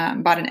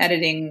then bought an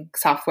editing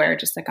software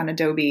just like on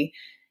Adobe,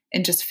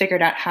 and just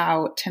figured out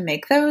how to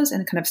make those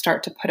and kind of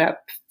start to put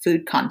up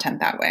food content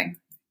that way.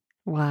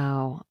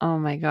 Wow. Oh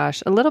my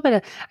gosh. A little bit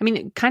of, I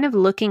mean, kind of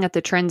looking at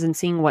the trends and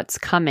seeing what's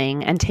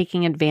coming and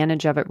taking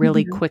advantage of it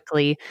really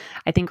quickly,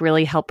 I think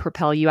really helped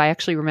propel you. I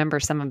actually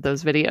remember some of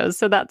those videos.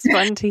 So that's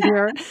fun to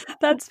hear.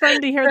 That's fun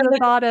to hear the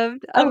thought of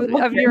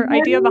your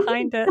idea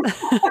behind it.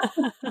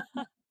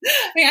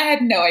 I mean, I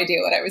had no idea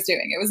what I was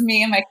doing. It was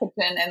me in my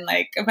kitchen and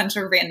like a bunch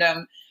of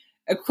random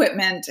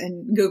equipment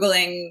and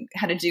Googling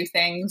how to do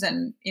things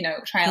and,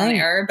 trial and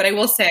error. But I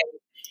will say,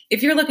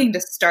 if you're looking to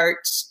start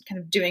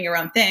kind of doing your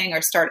own thing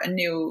or start a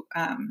new,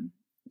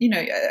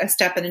 a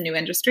step in a new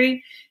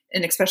industry,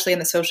 and especially in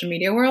the social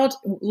media world,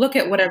 look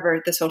at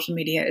whatever the social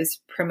media is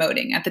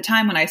promoting. At the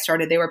time when I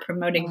started, they were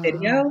promoting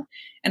video,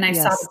 and I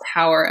saw the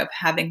power of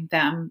having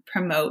them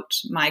promote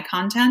my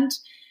content.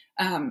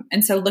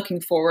 And so looking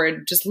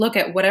forward, just look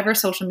at whatever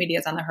social media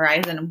is on the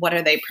horizon and what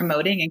are they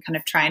promoting and kind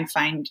of try and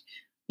find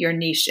your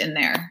niche in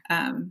there.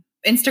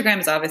 Instagram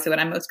is obviously what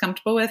I'm most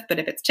comfortable with, but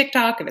if it's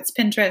TikTok, if it's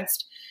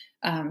Pinterest,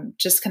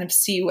 just kind of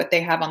see what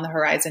they have on the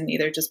horizon,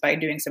 either just by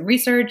doing some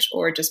research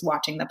or just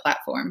watching the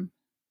platform.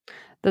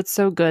 That's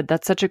so good.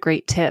 That's such a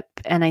great tip.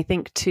 And I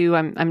think too,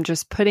 I'm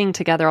just putting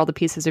together all the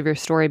pieces of your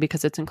story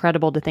because it's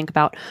incredible to think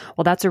about,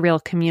 well, that's a real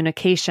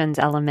communications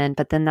element,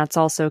 but then that's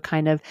also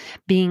kind of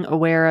being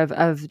aware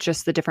of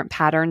just the different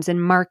patterns in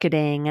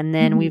marketing. And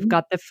then we've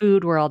got the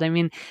food world. I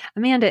mean,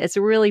 Amanda, it's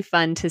really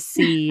fun to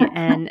see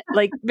and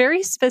like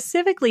very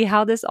specifically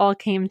how this all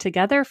came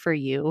together for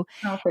you.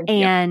 Oh, thank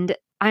and you.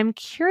 I'm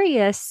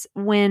curious,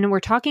 when we're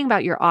talking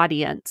about your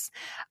audience,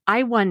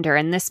 I wonder,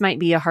 and this might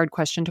be a hard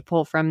question to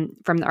pull from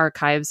the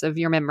archives of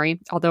your memory,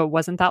 although it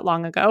wasn't that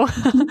long ago,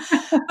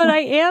 but I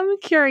am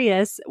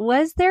curious,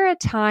 was there a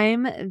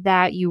time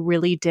that you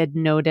really did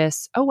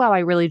notice, oh, wow, I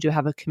really do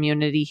have a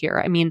community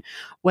here? I mean,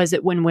 was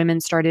it when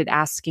women started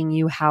asking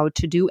you how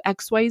to do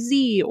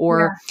XYZ,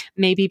 or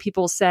maybe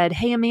people said,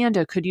 hey,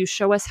 Amanda, could you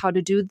show us how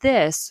to do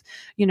this?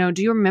 Do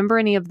you remember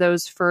any of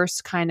those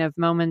first kind of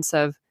moments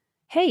of,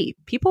 hey,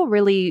 people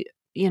really,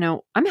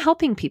 I'm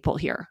helping people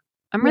here.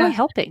 I'm really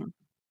helping.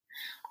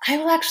 I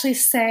will actually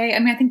say,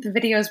 I think the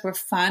videos were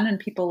fun and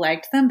people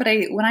liked them, but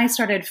when I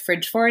started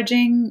fridge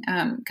foraging,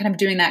 kind of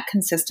doing that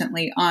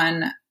consistently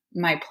on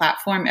my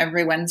platform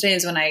every Wednesday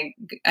is when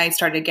I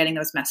started getting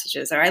those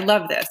messages, or I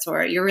love this,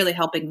 or you're really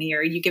helping me,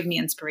 or you give me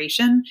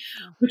inspiration,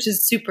 which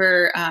is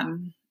super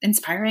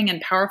inspiring and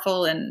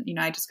powerful. And,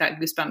 I just got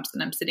goosebumps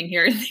and I'm sitting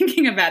here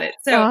thinking about it.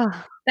 So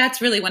that's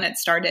really when it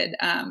started.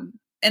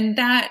 And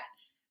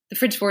the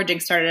fridge foraging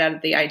started out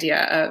of the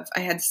idea of I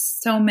had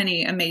so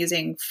many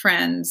amazing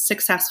friends,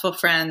 successful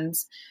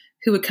friends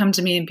who would come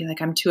to me and be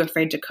like, I'm too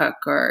afraid to cook.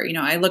 Or,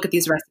 I look at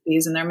these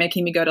recipes and they're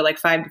making me go to like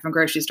 5 different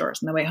grocery stores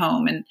on the way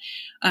home. And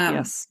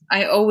Yes.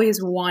 I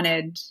always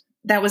wanted,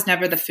 that was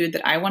never the food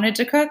that I wanted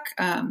to cook.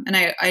 And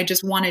I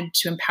just wanted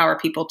to empower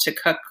people to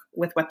cook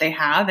with what they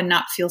have and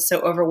not feel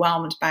so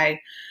overwhelmed by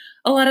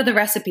a lot of the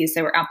recipes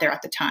that were out there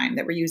at the time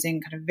that were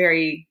using kind of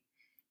very,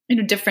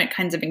 different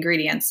kinds of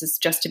ingredients is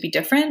just to be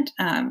different.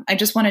 I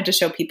just wanted to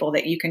show people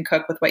that you can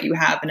cook with what you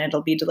have and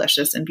it'll be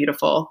delicious and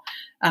beautiful,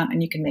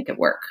 and you can make it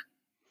work.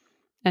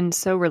 And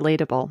so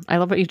relatable. I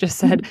love what you just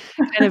said,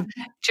 kind of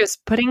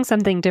just putting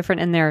something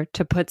different in there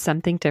to put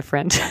something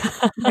different.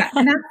 Yeah,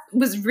 and that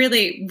was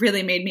really,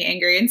 really made me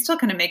angry and still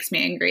kind of makes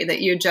me angry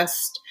that you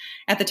just,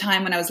 at the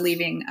time when I was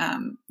leaving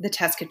the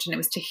test kitchen, it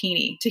was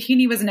tahini.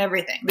 Tahini was in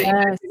everything. Yes.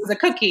 If it was a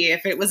cookie,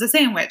 if it was a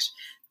sandwich,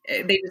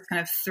 they just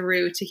kind of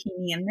threw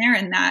tahini in there,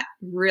 and that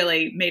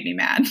really made me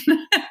mad.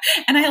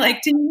 And I like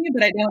tahini,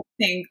 but I don't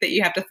think that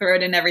you have to throw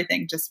it in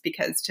everything just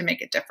because to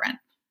make it different.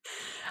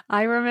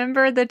 I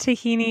remember the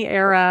tahini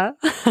era.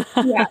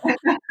 Yeah.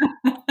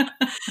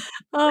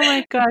 Oh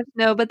my gosh,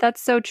 no, but that's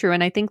so true.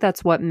 And I think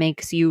that's what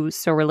makes you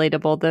so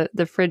relatable.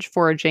 The fridge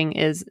foraging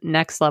is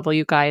next level,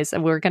 you guys.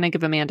 And we're going to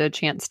give Amanda a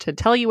chance to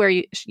tell you where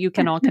you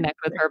can all connect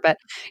with her, but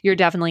you're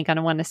definitely going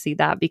to want to see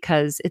that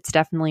because it's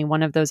definitely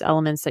one of those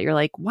elements that you're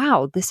like,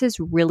 wow, this is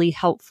really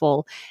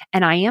helpful.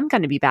 And I am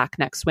going to be back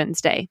next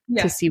Wednesday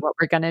to see what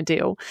we're going to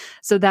do.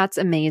 So that's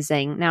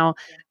amazing. Now,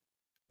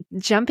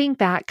 jumping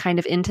back kind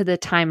of into the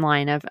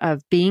timeline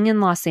of being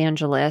in Los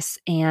Angeles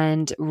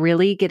and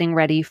really getting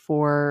ready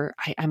for,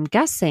 I'm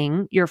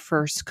guessing, your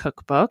first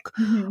cookbook.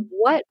 Mm-hmm.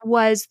 What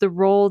was the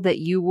role that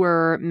you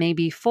were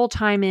maybe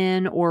full-time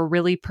in or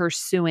really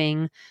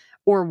pursuing?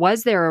 Or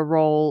was there a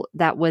role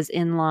that was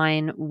in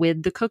line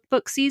with the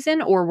cookbook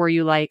season? Or were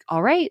you like,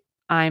 all right,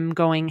 I'm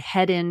going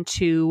head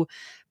into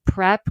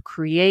prep,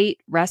 create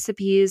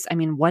recipes? I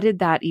mean, what did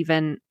that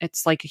even,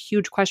 it's like a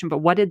huge question, but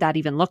what did that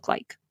even look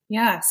like?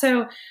 Yeah.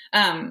 So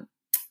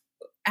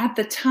at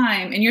the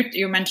time, and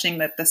you're mentioning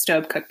that the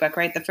stove cookbook,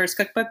 right? The first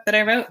cookbook that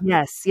I wrote?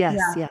 Yes.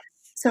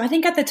 So I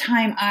think at the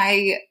time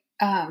I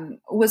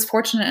was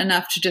fortunate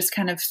enough to just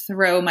kind of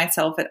throw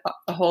myself at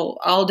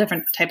all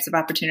different types of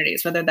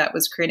opportunities, whether that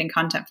was creating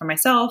content for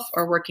myself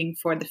or working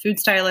for the food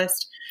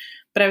stylist.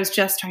 But I was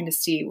just trying to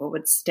see what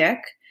would stick.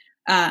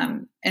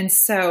 And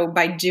so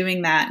by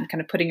doing that and kind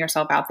of putting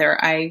yourself out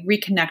there, I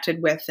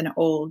reconnected with an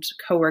old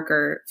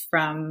coworker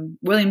from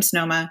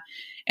Williams-Sonoma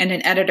and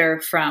an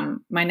editor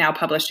from my now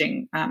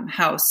publishing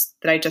house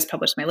that I just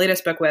published my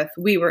latest book with.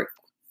 We were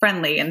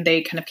friendly, and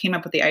they kind of came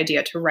up with the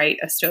idea to write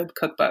a stove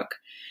cookbook,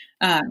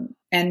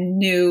 and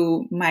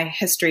knew my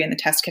history in the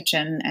test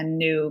kitchen and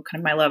knew kind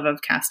of my love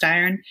of cast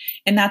iron.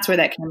 And that's where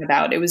that came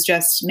about. It was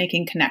just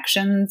making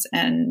connections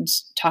and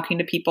talking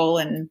to people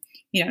and,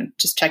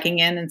 just checking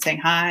in and saying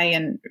hi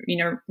and,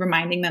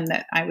 reminding them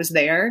that I was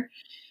there.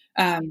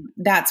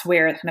 That's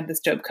where kind of the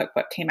stove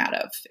cookbook came out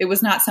of. It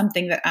was not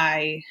something that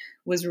I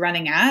was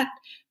running at,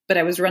 but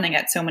I was running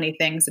at so many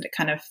things that it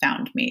kind of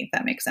found me, if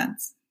that makes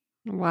sense.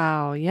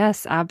 Wow.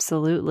 Yes,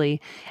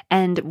 absolutely.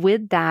 And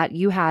with that,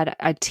 you had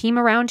a team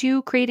around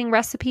you creating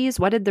recipes.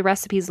 What did the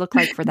recipes look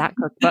like for that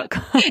cookbook?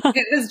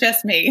 It was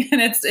just me.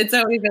 And it's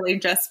always really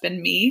just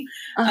been me.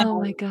 Oh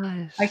my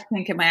gosh. I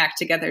can't get my act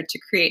together to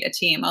create a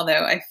team, although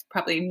I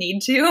probably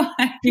need to.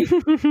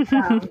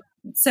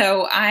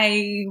 So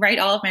I write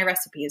all of my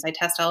recipes. I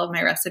test all of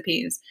my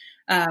recipes.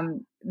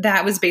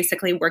 That was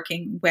basically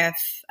working with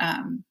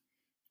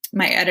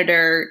my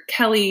editor,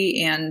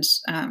 Kelly, and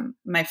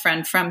my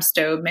friend from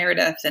Stove,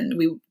 Meredith. And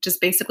we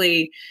just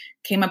basically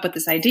came up with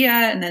this idea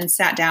and then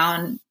sat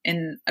down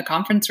in a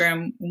conference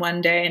room one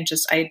day and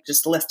I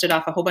just listed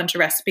off a whole bunch of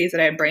recipes that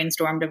I had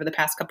brainstormed over the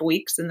past couple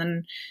weeks. And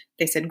then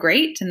they said,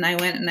 great. And I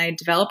went and I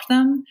developed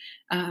them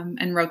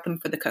and wrote them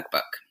for the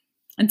cookbook.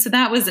 And so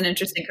that was an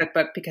interesting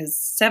cookbook because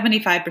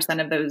 75%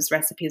 of those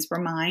recipes were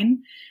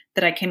mine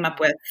that I came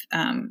up with,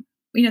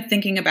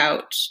 thinking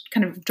about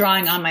kind of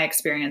drawing on my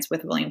experience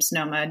with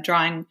Williams-Sonoma,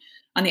 drawing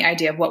on the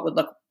idea of what would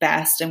look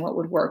best and what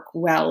would work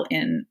well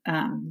in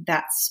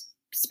that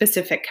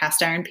specific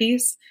cast iron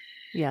piece.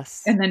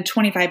 Yes. And then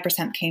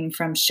 25% came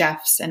from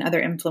chefs and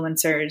other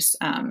influencers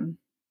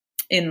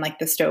in like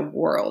the stove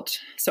world.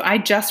 So I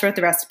just wrote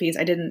the recipes.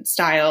 I didn't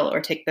style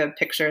or take the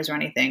pictures or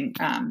anything.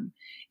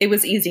 It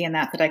was easy in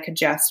that I could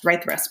just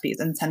write the recipes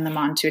and send them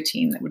on to a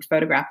team that would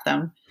photograph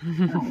them.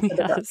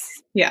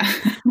 Yes. Yeah.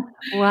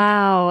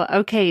 Wow.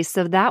 Okay.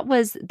 So that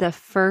was the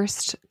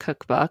first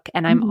cookbook,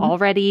 and I'm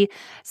already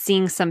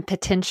seeing some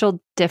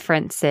potential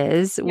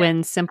differences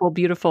when Simple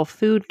Beautiful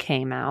Food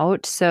came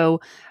out. So,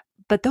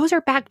 but those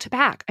are back to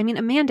back. I mean,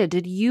 Amanda,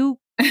 did you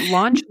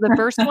launch the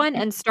first one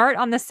and start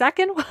on the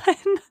second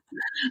one?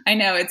 I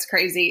know, it's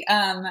crazy.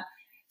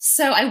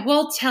 So I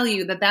will tell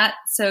you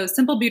so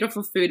Simple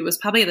Beautiful Food was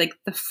probably like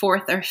the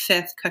fourth or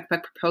fifth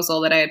cookbook proposal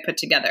that I had put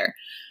together.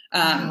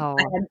 Wow.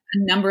 I had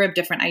a number of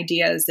different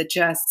ideas that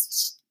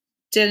just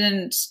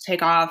didn't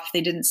take off.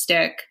 They didn't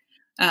stick.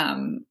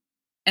 And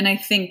I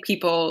think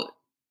people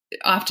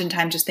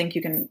oftentimes just think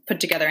you can put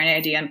together an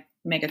idea and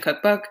make a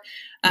cookbook.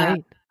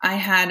 Right. I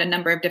had a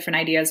number of different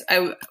ideas.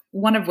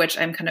 One of which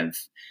I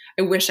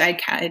wish I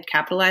had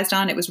capitalized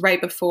on. It was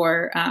right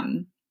before,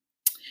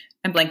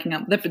 I'm blanking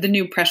on the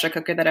new pressure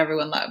cooker that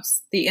everyone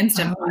loves, the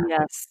Instant Pot.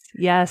 Yes.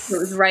 It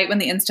was Yes. right when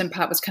the Instant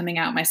Pot was coming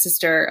out.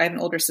 I have an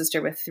older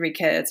sister with 3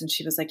 kids, and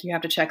she was like, you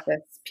have to check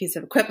this piece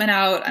of equipment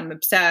out. I'm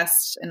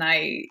obsessed. And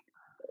I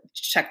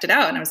checked it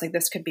out, and I was like,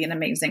 this could be an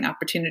amazing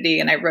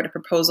opportunity. And I wrote a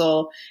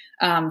proposal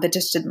that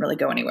just didn't really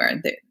go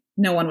anywhere.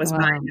 No one was Wow.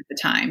 buying at the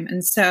time.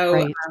 And so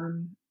Right.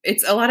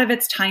 it's a lot of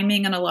it's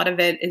timing, and a lot of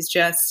it is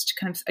just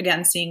kind of,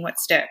 again, seeing what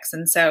sticks.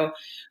 And so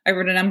I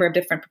wrote a number of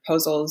different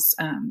proposals,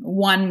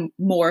 one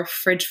more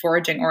fridge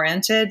foraging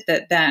oriented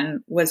that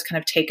then was kind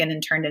of taken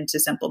and turned into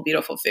Simple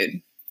Beautiful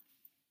Food.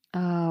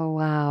 Oh,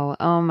 wow.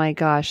 Oh my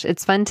gosh.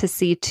 It's fun to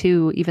see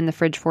too, even the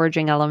fridge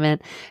foraging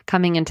element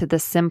coming into the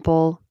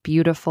Simple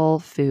Beautiful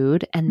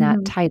Food. And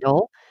that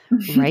title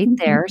right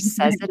there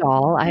says it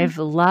all. I've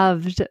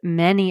loved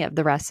many of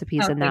the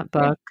recipes in that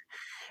book.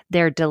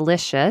 They're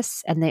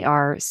delicious and they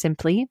are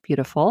simply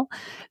beautiful.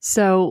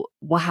 So,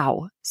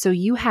 wow. So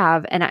you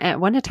have, and I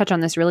want to touch on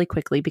this really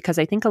quickly because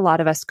I think a lot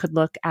of us could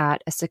look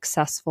at a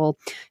successful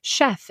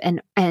chef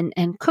and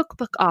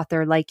cookbook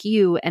author like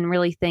you and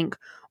really think,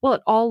 well,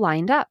 it all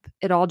lined up.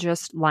 It all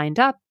just lined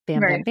up,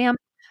 bam, bam, bam.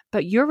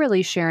 But you're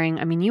really sharing,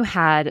 I mean, you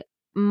had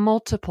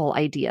multiple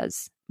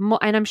ideas.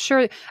 And I'm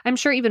sure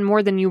even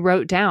more than you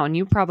wrote down.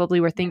 You probably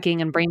were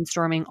thinking and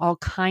brainstorming all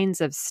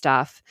kinds of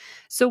stuff.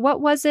 So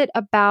what was it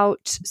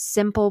about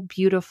Simple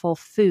Beautiful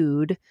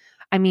Food?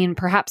 I mean,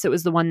 perhaps it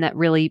was the one that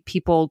really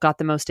people got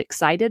the most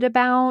excited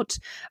about.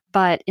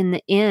 But in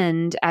the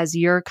end, as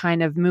you're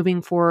kind of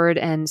moving forward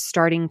and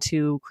starting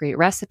to create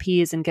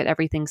recipes and get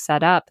everything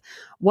set up,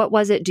 what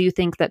was it, do you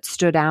think, that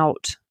stood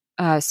out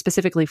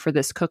specifically for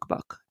this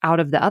cookbook out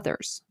of the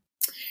others?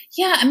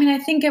 Yeah, I mean, I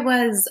think it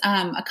was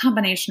a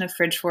combination of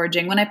fridge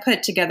foraging. When I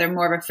put together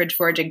more of a fridge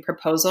foraging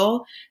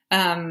proposal,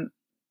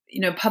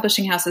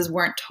 publishing houses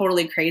weren't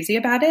totally crazy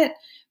about it,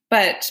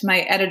 but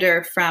my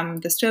editor from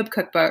the Stove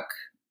Cookbook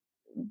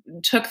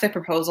took the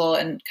proposal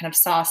and kind of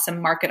saw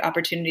some market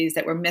opportunities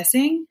that were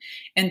missing.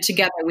 And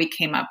together we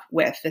came up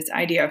with this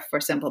idea for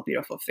Simple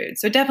Beautiful Food.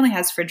 So it definitely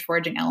has fridge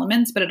foraging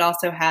elements, but it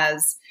also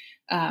has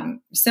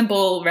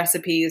simple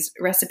recipes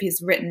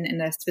written in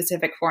a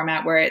specific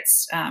format where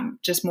it's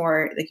just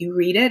more like you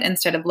read it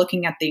instead of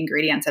looking at the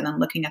ingredients and then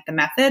looking at the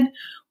method,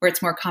 where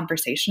it's more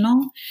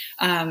conversational.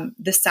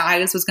 The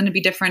size was going to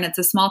be different. It's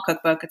a small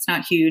cookbook. It's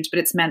not huge, but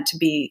it's meant to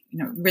be,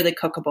 really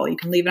cookable. You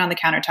can leave it on the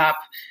countertop,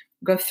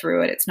 go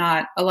through it. It's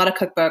not, a lot of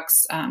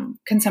cookbooks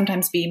can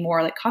sometimes be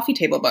more like coffee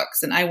table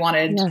books. And I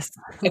wanted a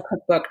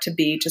cookbook to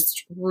be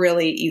just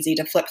really easy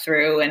to flip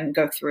through and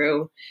go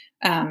through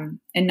and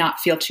not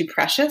feel too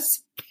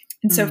precious.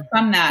 And so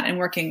from that, and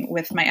working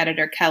with my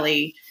editor,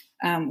 Kelly,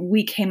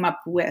 we came up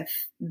with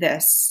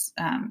this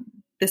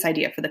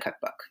idea for the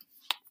cookbook.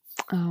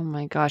 Oh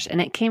my gosh.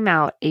 And it came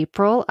out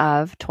April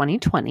of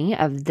 2020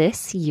 of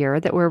this year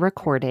that we're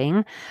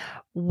recording.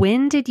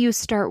 When did you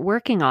start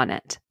working on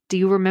it? Do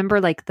you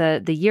remember like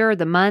the year,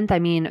 the month? I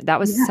mean, that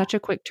was such a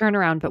quick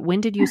turnaround, but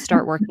when did you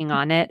start working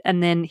on it?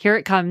 And then here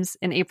it comes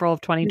in April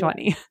of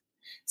 2020. Yeah.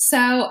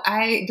 So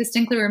I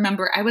distinctly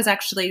remember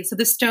so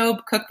the Stove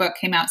Cookbook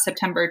came out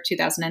September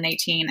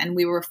 2018, and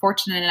we were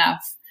fortunate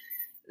enough,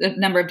 a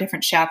number of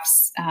different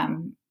chefs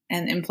and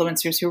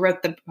influencers who wrote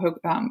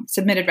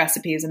submitted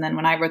recipes. And then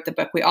when I wrote the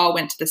book, we all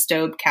went to the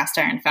Stove cast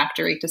iron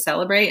factory to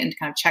celebrate and to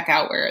kind of check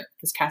out where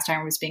this cast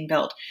iron was being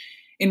built.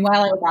 And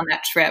while I was on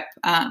that trip,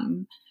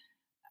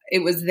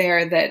 it was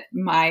there that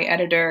my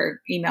editor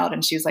emailed,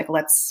 and she was like,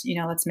 let's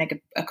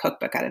make a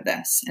cookbook out of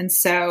this. And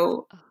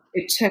so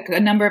it took a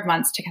number of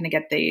months to kind of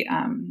get the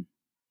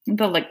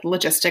like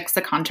logistics,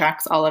 the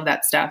contracts, all of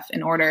that stuff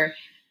in order.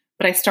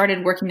 But I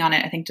started working on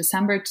it, I think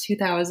December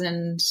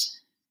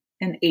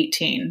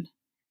 2018.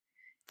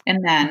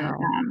 And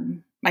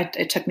then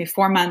it took me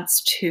 4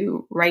 months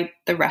to write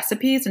the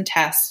recipes and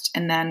test.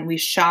 And then we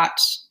shot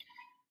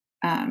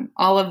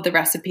all of the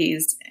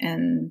recipes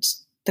and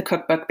the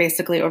cookbook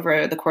basically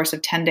over the course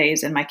of 10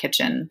 days in my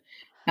kitchen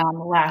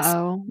last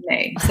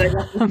May. So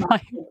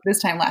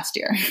this time last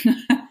year.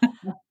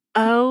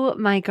 Oh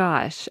my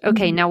gosh.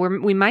 Okay. Now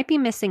we might be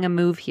missing a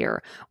move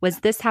here. Was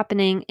this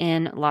happening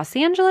in Los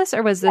Angeles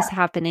or was this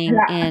happening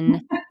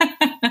in,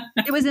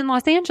 it was in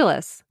Los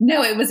Angeles?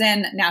 No, it was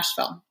in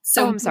Nashville.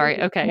 So I'm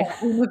sorry. Okay.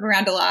 We move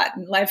around a lot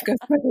and life goes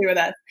quickly with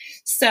us.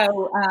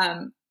 So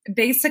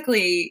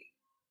basically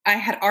I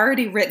had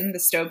already written the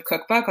Stove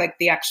Cookbook, like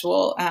the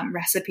actual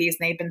recipes,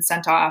 and they'd been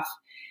sent off.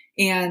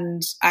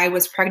 And I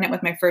was pregnant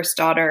with my first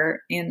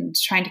daughter and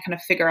trying to kind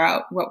of figure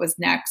out what was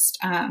next.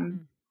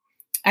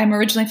 I'm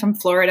originally from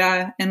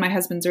Florida and my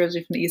husband's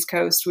originally from the East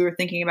Coast. We were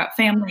thinking about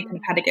family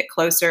and how to get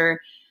closer.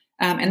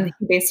 And he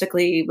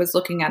basically was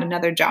looking at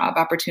another job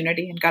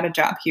opportunity and got a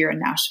job here in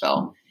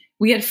Nashville.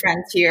 We had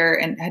friends here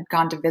and had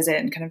gone to visit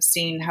and kind of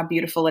seen how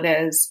beautiful it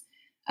is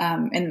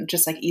and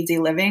just like easy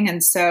living.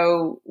 And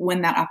so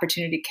when that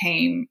opportunity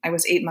came, I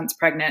was 8 months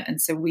pregnant.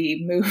 And so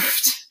we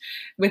moved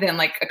within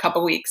like a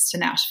couple weeks to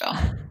Nashville.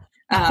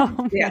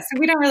 Oh Yeah, my, so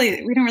we don't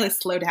really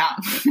slow down.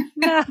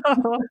 no.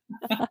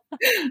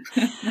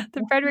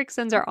 The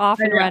Fredericksons are off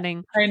I and know,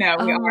 running. I know,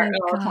 we Oh are my at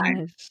all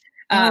times. gosh.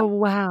 Um, Oh,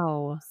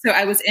 wow. so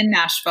I was in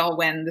Nashville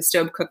when the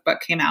Stove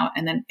Cookbook came out,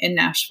 and then in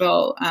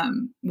Nashville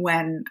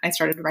when I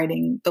started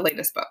writing the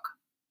latest book.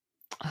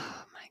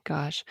 Oh my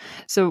gosh.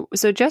 So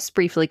just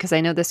briefly, because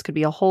I know this could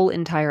be a whole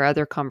entire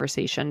other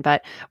conversation,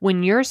 but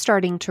when you're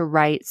starting to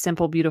write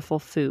Simple Beautiful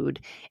Food,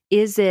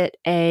 is it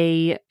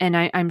and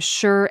I'm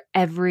sure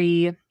I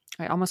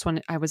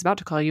was about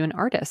to call you an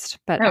artist,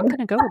 but Oh, I'm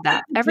gonna go with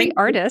that. Every thank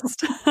you.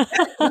 artist,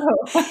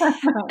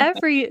 Oh.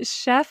 every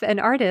chef and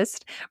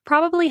artist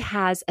probably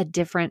has a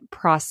different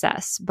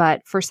process.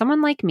 But for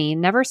someone like me,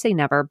 never say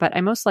never, but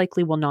I most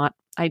likely will not.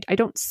 I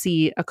don't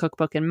see a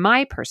cookbook in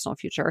my personal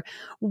future.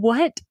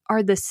 What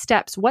are the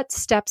steps? What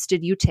steps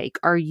did you take?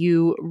 Are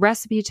you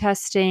recipe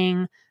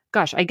testing?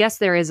 Gosh, I guess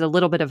there is a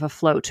little bit of a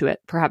flow to it.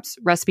 Perhaps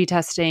recipe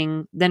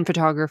testing, then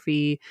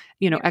photography,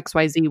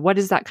 XYZ. What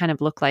does that kind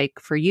of look like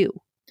for you?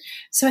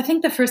 So I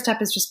think the first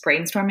step is just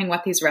brainstorming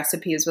what these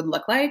recipes would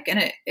look like. And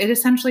it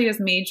essentially is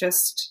me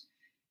just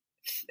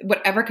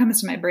whatever comes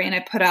to my brain, I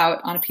put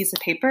out on a piece of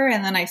paper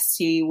and then I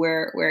see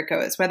where it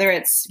goes, whether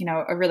it's,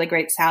 a really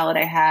great salad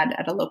I had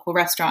at a local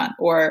restaurant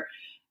or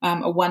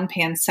a one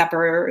pan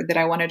supper that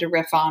I wanted to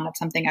riff on of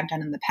something I've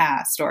done in the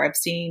past, or I've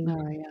seen,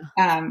 Oh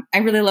yeah. I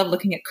really love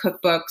looking at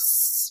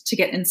cookbooks to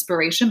get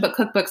inspiration, but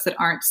cookbooks that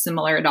aren't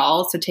similar at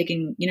all. So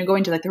taking,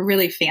 going to like the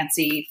really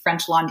fancy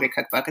French laundry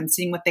cookbook and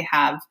seeing what they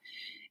have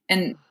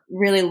and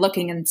really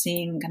looking and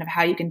seeing kind of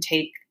how you can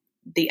take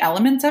the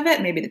elements of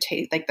it, maybe the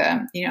taste, like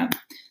the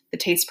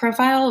taste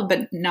profile,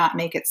 but not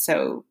make it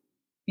so,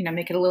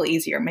 make it a little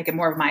easier, make it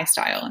more of my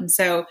style. And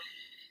so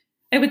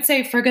I would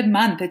say for a good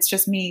month, it's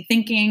just me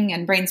thinking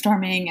and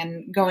brainstorming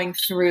and going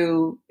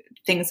through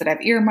things that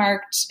I've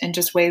earmarked and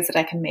just ways that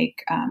I can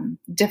make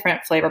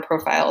different flavor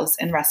profiles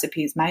and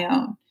recipes my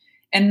own.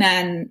 And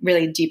then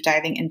really deep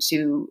diving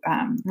into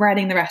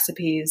writing the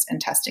recipes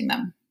and testing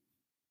them.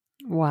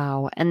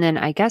 Wow. And then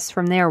I guess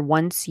from there,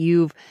 once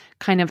you've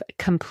kind of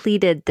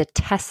completed the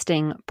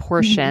testing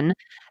portion,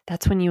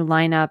 that's when you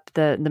line up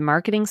the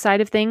marketing side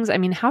of things. I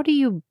mean, how do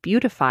you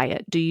beautify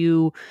it? Do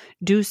you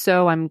do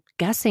so, I'm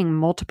guessing,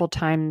 multiple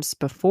times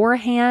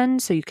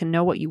beforehand so you can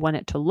know what you want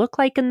it to look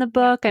like in the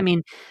book? I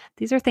mean,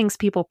 these are things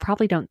people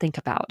probably don't think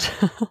about.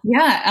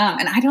 Yeah.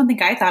 And I don't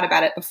think I thought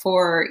about it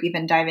before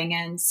even diving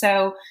in.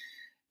 So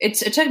it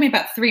took me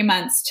about 3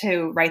 months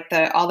to write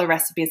all the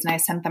recipes, and I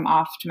sent them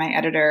off to my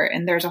editor.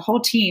 And there's a whole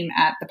team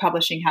at the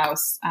publishing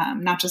house,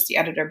 not just the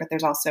editor, but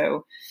there's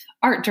also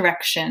art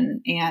direction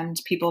and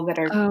people that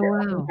are Oh,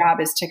 their wow. job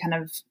is to kind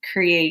of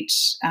create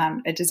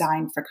a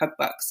design for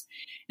cookbooks.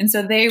 And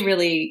so they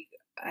really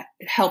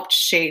helped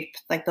shape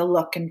like the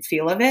look and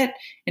feel of it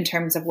in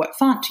terms of what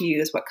font to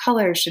use, what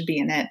colors should be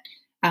in it.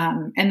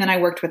 And then I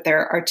worked with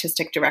their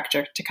artistic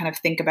director to kind of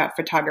think about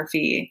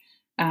photography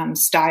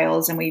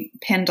styles, and we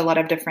pinned a lot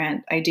of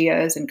different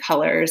ideas and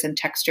colors and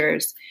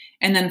textures.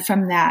 And then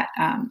from that,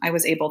 I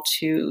was able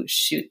to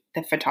shoot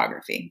the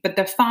photography. But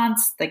the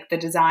fonts, like the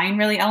design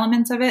really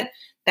elements of it,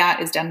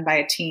 that is done by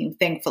a team,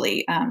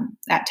 thankfully,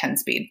 at 10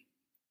 speed.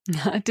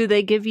 Do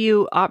they give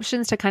you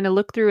options to kind of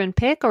look through and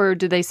pick, or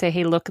do they say,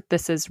 hey, look,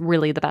 this is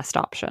really the best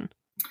option?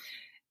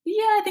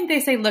 Yeah, I think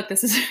they say, look,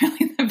 this is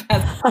really the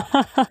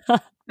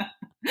best.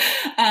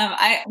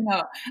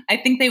 I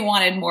think they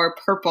wanted more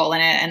purple in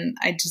it, and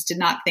I just did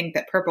not think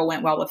that purple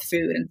went well with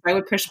food, and so I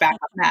would push back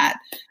on that.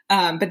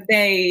 But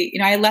they,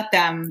 I let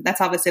them. That's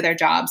obviously their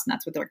jobs, and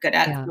that's what they're good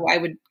at. Yeah. So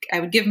I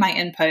would give my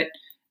input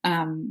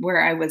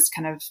where I was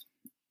kind of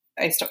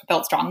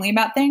felt strongly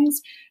about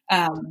things,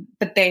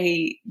 but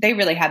they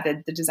really had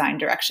the design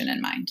direction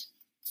in mind.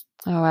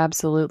 Oh,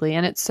 absolutely.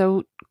 And it's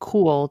so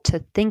cool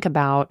to think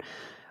about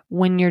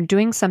when you're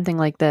doing something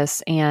like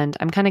this. And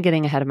I'm kind of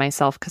getting ahead of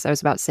myself because I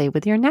was about to say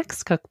with your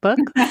next cookbook,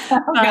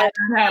 God,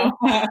 no.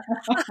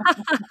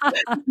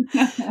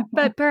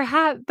 but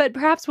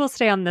perhaps we'll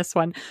stay on this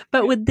one.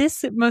 But with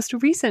this most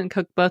recent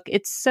cookbook,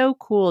 it's so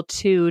cool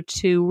too,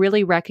 to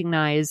really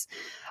recognize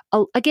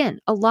again,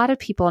 a lot of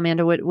people,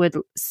 Amanda, would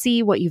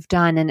see what you've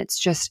done, and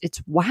it's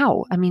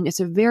wow. I mean, it's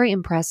very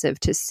impressive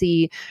to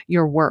see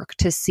your work,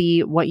 to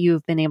see what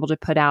you've been able to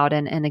put out,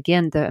 and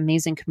again, the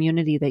amazing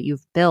community that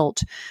you've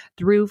built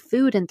through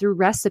food and through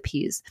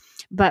recipes.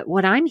 But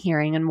what I'm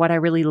hearing and what I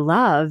really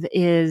love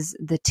is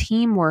the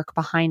teamwork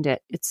behind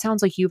it. It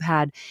sounds like you've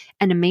had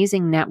an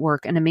amazing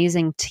network, an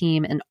amazing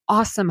team, an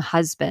awesome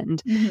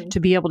husband to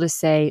be able to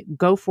say,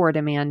 go for it,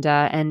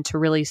 Amanda, and to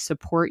really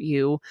support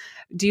you.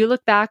 Do you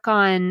look back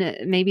on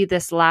maybe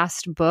this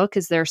last book?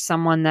 Is there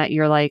someone that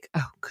you're like,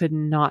 oh, could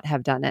not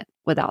have done it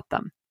without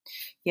them?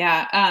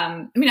 Yeah.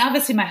 I mean,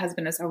 obviously my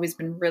husband has always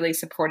been really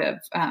supportive,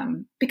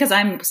 because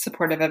I'm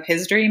supportive of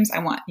his dreams.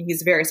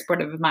 He's very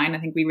supportive of mine. I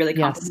think we really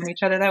complement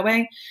each other that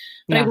way.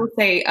 But I will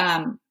say,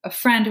 a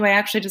friend who I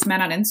actually just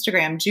met on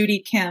Instagram,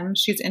 Judy Kim,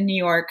 she's in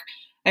New York.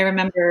 I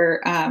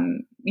remember,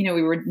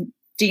 we were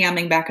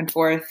DMing back and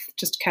forth,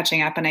 just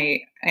catching up. And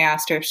I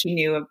asked her if she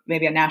knew of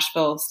maybe a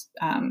Nashville,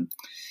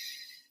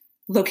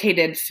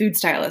 located food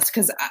stylist.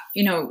 Cause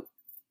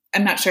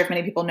I'm not sure if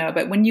many people know,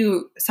 but when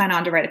you sign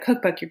on to write a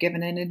cookbook, you're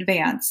given in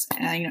advance,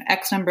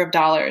 X number of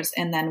dollars.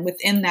 And then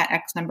within that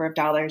X number of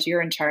dollars,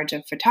 you're in charge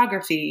of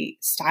photography,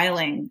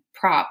 styling,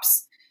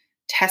 props,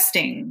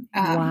 testing,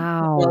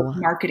 Wow.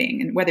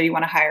 marketing, and whether you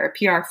want to hire a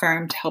PR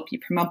firm to help you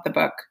promote the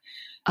book.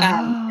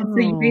 And so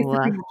you basically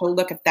Oh, have to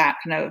look at that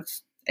kind of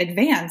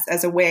advance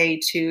as a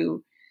way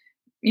to,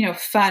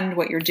 fund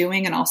what you're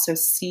doing and also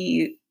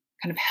see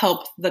kind of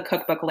help the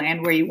cookbook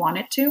land where you want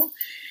it to.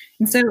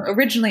 And so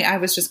originally I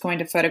was just going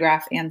to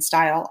photograph and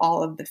style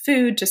all of the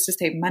food just to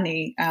save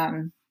money.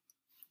 And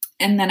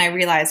then I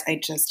realized I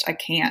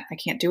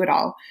can't do it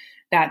all.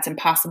 That's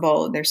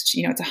impossible. There's,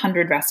 it's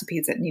 100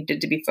 recipes that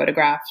needed to be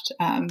photographed.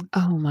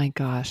 oh my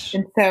gosh.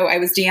 And so I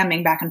was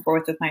DMing back and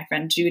forth with my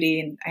friend Judy,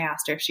 and I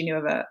asked her if she knew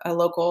of a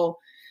local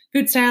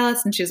food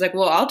stylist. And she was like,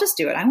 well, I'll just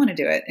do it. I want to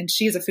do it. And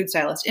she's a food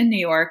stylist in New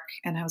York.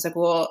 And I was like,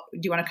 well,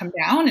 do you want to come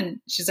down? And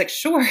she's like,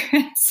 sure.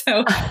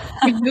 So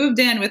we moved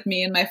in with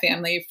me and my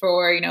family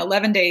for,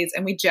 11 days.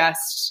 And we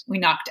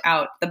knocked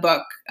out the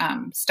book,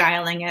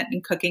 styling it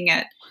and cooking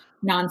it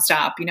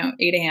nonstop,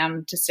 8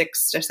 a.m. to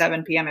 6 or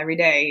 7 p.m. every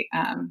day.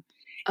 And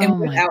Oh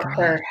my without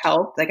her gosh.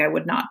 help, it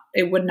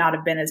would not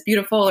have been as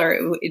beautiful,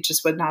 or it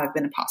just would not have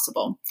been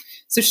possible.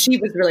 So she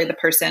was really the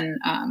person,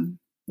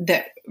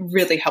 that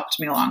really helped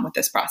me along with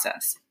this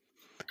process.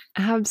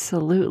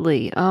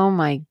 Absolutely. Oh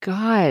my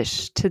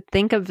gosh. To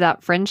think of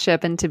that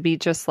friendship and to be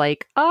just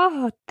like,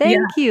 oh, thank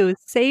Yeah. you,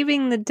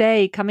 saving the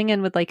day, coming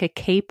in with like a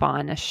cape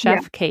on, a Yeah.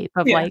 chef cape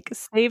of Yeah. like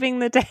saving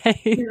the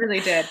She day. really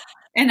did.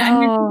 And I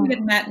think Oh, we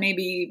had met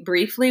maybe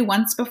briefly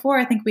once before.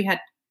 I think we had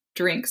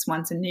drinks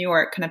once in New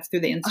York, kind of through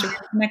the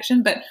Instagram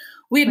connection, but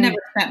we had never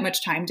right. spent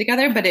much time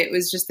together. But it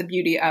was just the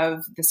beauty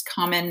of this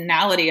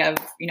commonality of,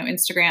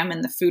 Instagram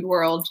and the food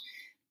world,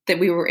 that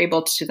we were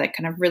able to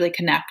kind of really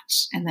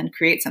connect and then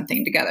create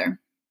something together.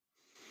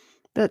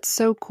 That's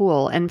so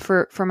cool. And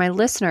for my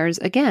listeners,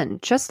 again,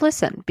 just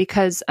listen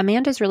because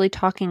Amanda's really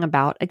talking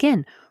about,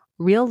 again,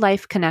 real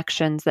life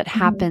connections that Mhm.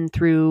 happen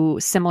through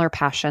similar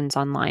passions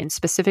online,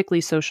 specifically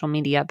social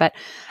media. But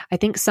I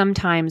think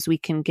sometimes we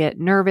can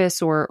get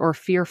nervous or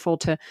fearful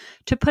to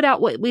put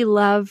out what we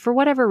love for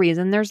whatever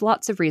reason. There's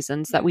lots of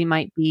reasons that we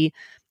might be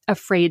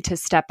afraid to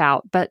step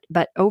out. But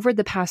over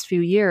the past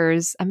few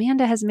years,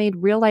 Amanda has made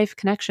real life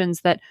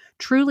connections that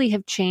truly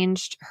have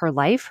changed her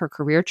life, her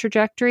career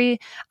trajectory.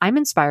 I'm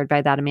inspired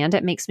by that, Amanda.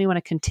 It makes me want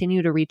to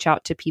continue to reach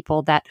out to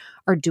people that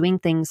are doing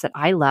things that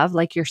I love,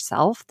 like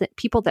yourself, that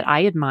people that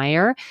I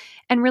admire,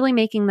 and really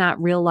making that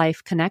real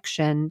life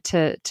connection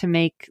to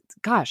make,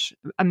 gosh,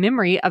 a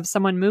memory of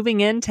someone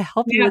moving in to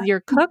help you Yeah. with your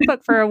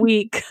cookbook for a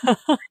week.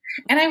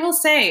 And I will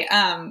say,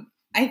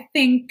 I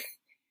think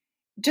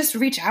just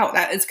reach out.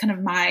 That is kind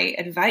of my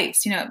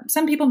advice.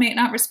 Some people may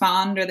not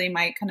respond, or they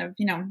might kind of,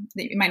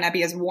 they might not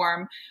be as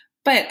warm,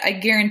 but I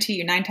guarantee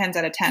you 9 times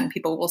out of 10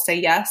 people will say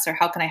yes, or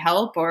how can I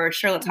help? Or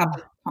sure, let's hop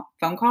on a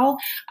phone call.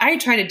 I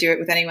try to do it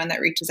with anyone that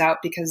reaches out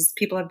because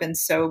people have been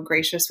so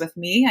gracious with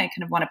me. I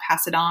kind of want to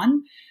pass it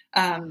on.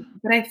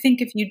 But I think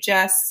if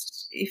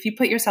you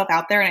put yourself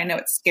out there, and I know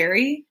it's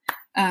scary,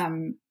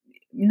 9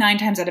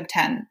 times out of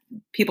 10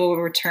 people will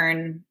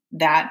return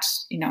that,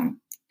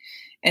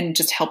 and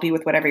just help you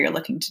with whatever you're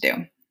looking to do.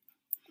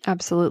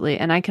 Absolutely.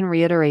 And I can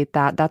reiterate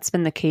that that's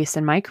been the case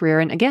in my career.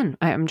 And again,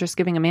 I'm just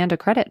giving Amanda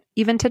credit,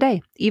 even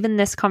today, even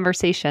this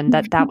conversation,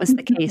 that was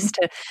the case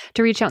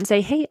to reach out and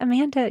say, hey,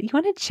 Amanda, you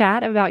want to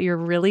chat about your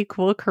really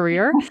cool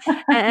career?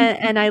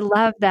 And I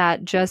love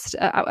that. Just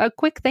a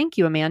quick thank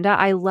you, Amanda.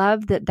 I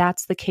love that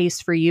that's the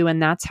case for you.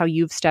 And that's how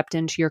you've stepped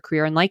into your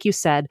career. And like you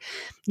said,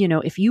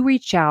 if you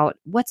reach out,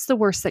 what's the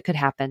worst that could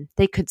happen?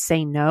 They could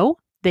say no.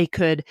 They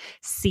could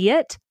see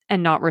it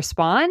and not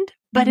respond.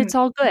 But Mhm. it's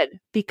all good Yeah.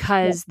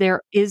 because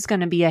there is going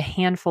to be a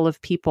handful of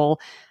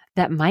people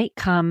that might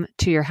come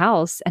to your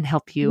house and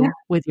help Yeah. you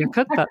with your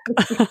cookbook.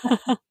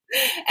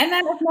 And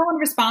then if no one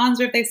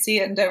responds, or if they see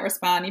it and don't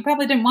respond, you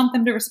probably didn't want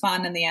them to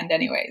respond in the end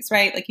anyways,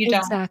 right? Like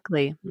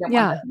Exactly. you don't want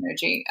Yeah, that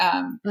energy.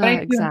 But I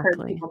do encourage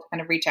exactly. people to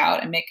kind of reach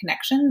out and make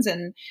connections.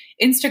 And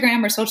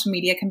Instagram or social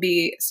media can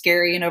be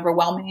scary and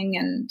overwhelming,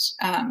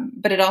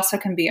 but it also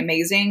can be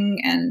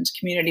amazing and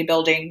community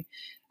building,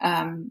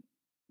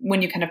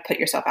 when you kind of put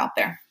yourself out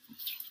there.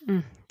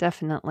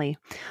 Definitely.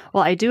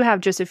 Well, I do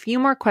have just a few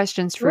more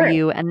questions for Sure.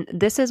 you, and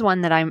this is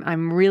one that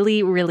I'm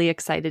really really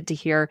excited to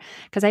hear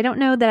because I don't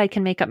know that I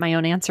can make up my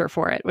own answer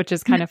for it, which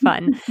is kind of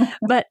fun.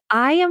 But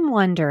I am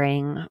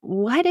wondering,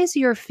 what is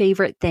your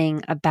favorite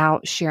thing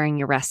about sharing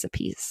your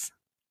recipes?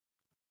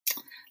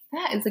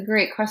 That is a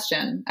great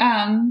question.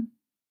 I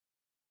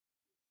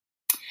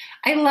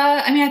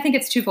think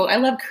it's twofold. I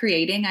love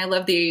creating. I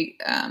love the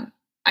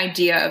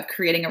idea of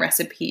creating a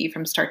recipe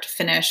from start to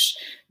finish,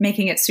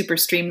 making it super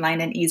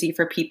streamlined and easy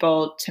for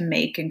people to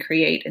make and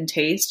create and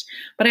taste.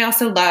 But I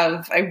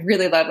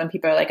really love when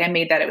people are like, I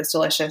made that, it was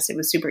delicious, it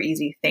was super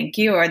easy, thank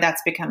you. Or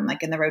that's become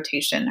like in the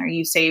rotation, or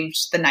you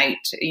saved the night,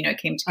 it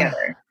came Oh,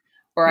 together.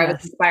 Or I was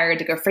yes. inspired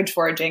to go fridge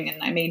foraging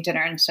and I made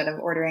dinner instead of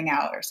ordering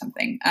out or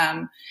something.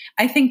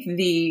 I think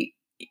the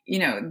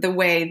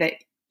way that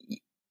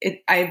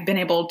I've been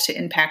able to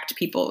impact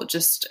people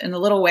just in a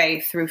little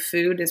way through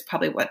food is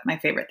probably what my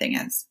favorite thing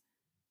is.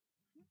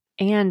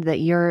 And that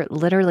you're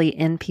literally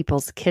in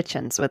people's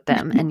kitchens with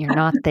them and you're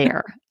not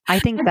there. I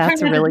think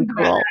that's really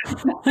cool.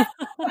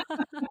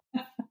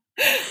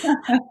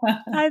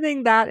 I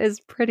think that is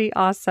pretty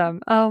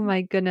awesome. Oh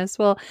my goodness.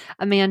 Well,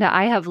 Amanda,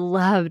 I have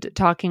loved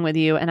talking with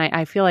you, and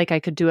I feel like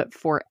I could do it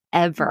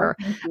forever.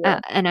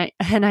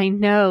 And I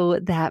know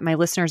that my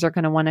listeners are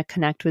going to want to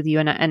connect with you.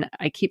 And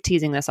I keep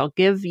teasing this. I'll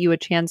give you a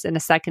chance in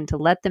a second to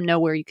let them know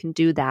where you can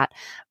do that.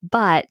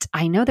 But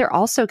I know they're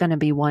also going to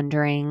be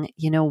wondering,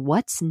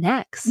 what's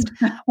next?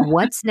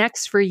 What's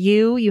next for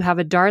you? You have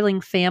a darling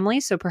family,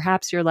 so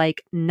perhaps you're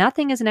like,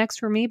 nothing is next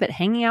for me but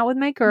hanging out with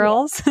my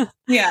girls.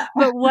 Yeah.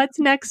 But what's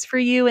next for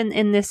you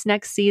in this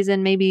next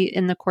season, maybe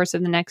in the course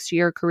of the next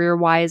year,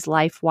 career-wise,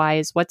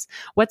 life-wise?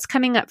 What's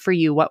coming up for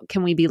you? What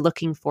can we be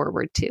looking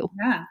forward to?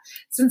 Yeah.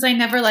 Since I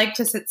never like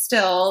to sit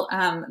still,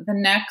 the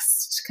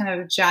next kind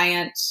of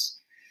giant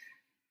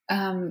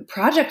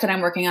project that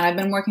I'm working on, I've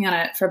been working on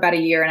it for about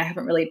a year and I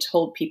haven't really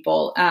told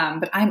people,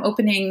 but I'm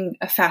opening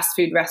a fast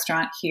food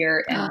restaurant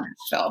here in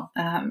Nashville.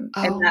 And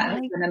that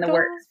has been in the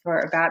works for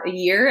about a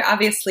year.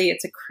 Obviously,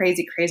 it's a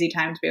crazy, crazy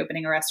time to be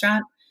opening a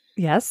restaurant.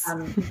 Yes.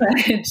 But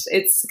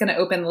it's going to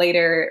open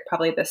later,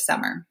 probably this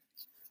summer.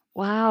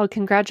 Wow.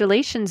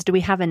 Congratulations. Do we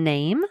have a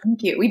name?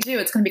 Thank you. We do.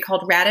 It's going to be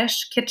called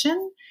Radish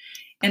Kitchen.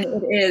 And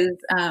it is,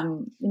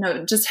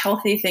 just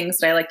healthy things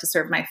that I like to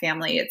serve my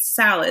family. It's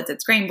salads,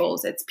 it's grain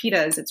bowls, it's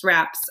pitas, it's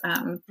wraps.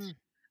 I'm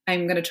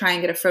going to try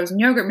and get a frozen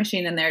yogurt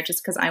machine in there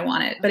just because I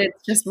want it. But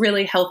it's just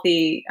really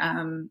healthy,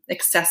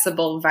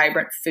 accessible,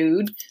 vibrant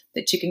food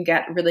that you can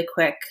get really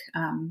quick.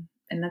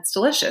 And that's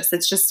delicious.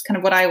 It's just kind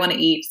of what I want to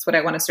eat. It's what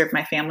I want to serve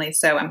my family.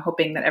 So I'm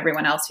hoping that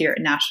everyone else here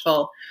in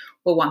Nashville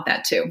will want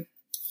that too.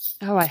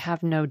 Oh, I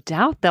have no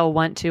doubt they'll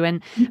want to.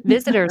 And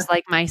visitors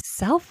like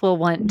myself will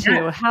want to.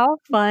 Yeah. How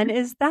fun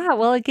is that?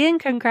 Well, again,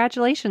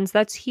 congratulations.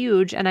 That's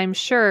huge. And I'm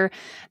sure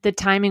the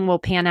timing will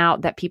pan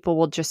out that people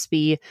will just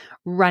be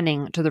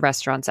running to the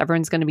restaurants.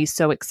 Everyone's going to be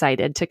so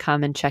excited to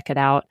come and check it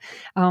out.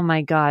 Oh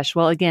my gosh.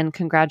 Well, again,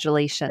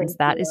 congratulations.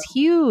 That is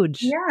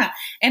huge. Yeah.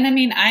 And I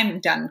mean, I'm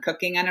done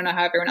cooking. I don't know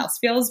how everyone else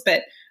feels,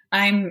 but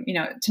I'm,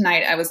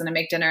 tonight I was going to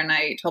make dinner and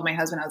I told my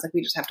husband, I was like,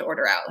 we just have to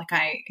order out.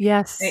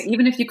 Yes.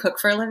 Even if you cook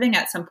for a living,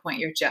 at some point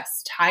you're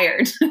just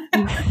tired. So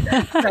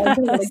I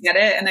totally get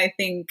it. And I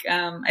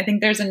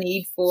think there's a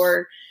need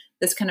for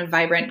this kind of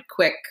vibrant,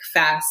 quick,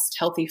 fast,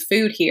 healthy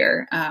food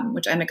here,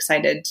 which I'm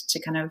excited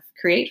to kind of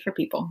create for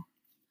people.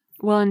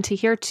 Well, and to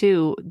hear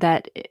too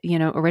that,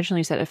 originally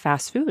you said a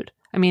fast food.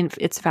 I mean,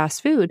 it's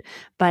fast food,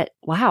 but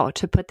wow,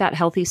 to put that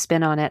healthy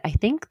spin on it, I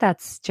think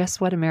that's just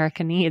what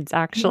America needs,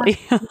 actually.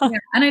 Yeah.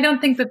 And I don't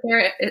think that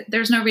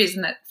there's no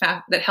reason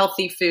that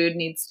healthy food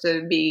needs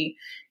to be,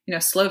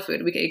 slow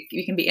food.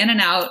 We can be in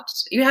and out.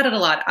 You had it a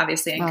lot,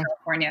 obviously, in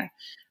California,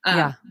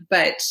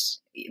 but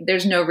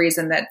there's no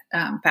reason that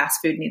fast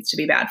food needs to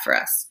be bad for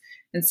us.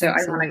 And so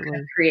Absolutely. I want to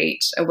kind of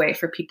create a way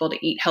for people to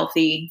eat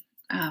healthy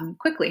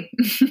quickly.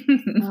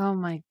 Oh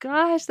my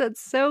gosh,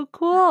 that's so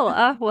cool.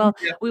 Well,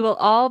 we will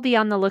all be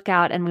on the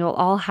lookout and we will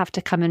all have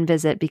to come and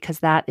visit because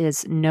that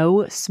is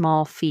no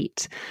small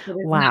feat.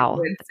 Wow.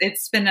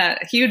 It's been a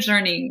huge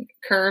learning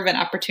curve and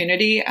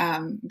opportunity,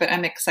 but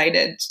I'm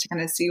excited to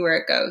kind of see where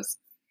it goes.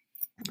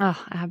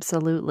 Oh,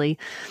 absolutely.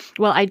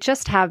 Well, I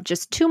just have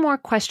two more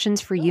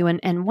questions for you.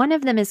 And one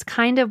of them is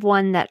kind of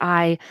one that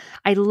I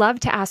love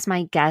to ask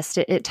my guest.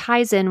 It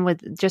ties in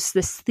with just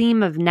this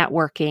theme of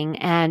networking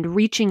and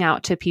reaching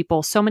out to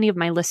people. So many of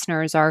my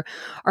listeners are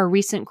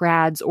recent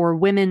grads or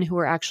women who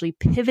are actually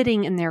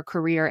pivoting in their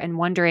career and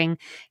wondering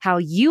how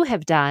you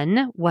have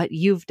done what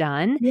you've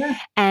done. Yeah.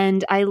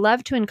 And I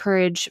love to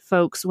encourage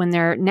folks when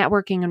they're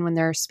networking and when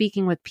they're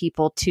speaking with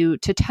people to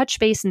touch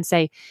base and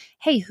say,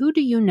 hey, who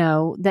do you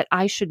know that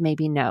I should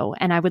maybe know?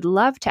 And I would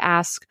love to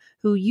ask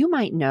who you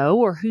might know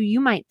or who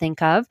you might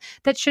think of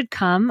that should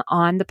come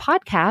on the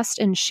podcast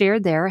and share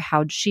their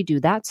how'd she do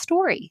that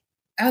story.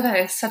 Oh, that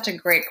is such a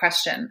great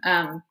question.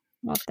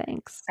 Well,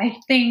 thanks. I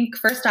think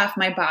first off,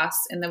 my boss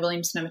in the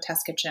Williams-Sonoma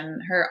Test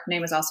Kitchen, her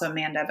name is also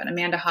Amanda, but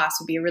Amanda Haas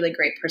would be a really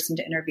great person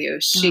to interview.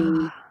 She,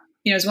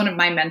 is one of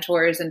my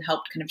mentors and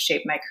helped kind of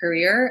shape my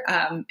career.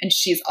 And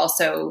she's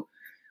also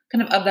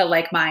kind of the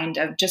like mind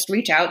of just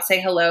reach out, say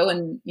hello,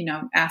 and,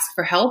 ask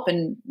for help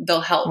and they'll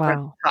help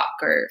or talk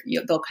or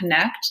they'll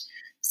connect.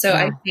 So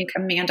I think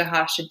Amanda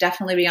Haas should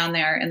definitely be on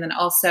there. And then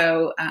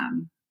also,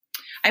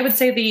 I would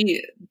say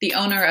the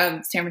owner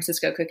of San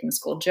Francisco Cooking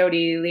School,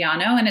 Jody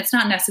Liano, and it's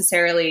not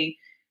necessarily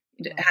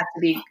it has to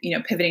be,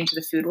 pivoting to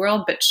the food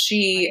world, but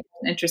she,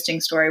 an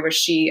interesting story where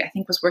she, I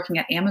think, was working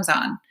at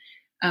Amazon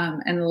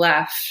and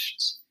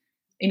left.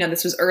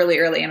 This was early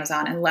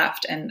Amazon and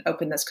left and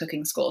opened this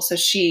cooking school. So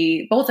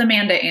both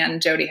Amanda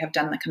and Jody have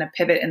done the kind of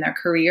pivot in their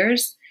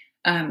careers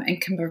and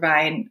can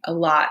provide a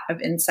lot of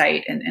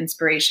insight and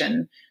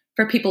inspiration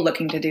for people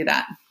looking to do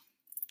that.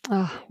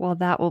 Oh, well,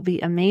 that will be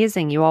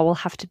amazing. You all will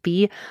have to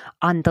be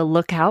on the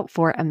lookout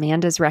for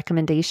Amanda's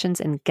recommendations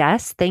and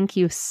guests. Thank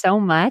you so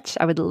much.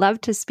 I would love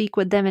to speak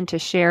with them and to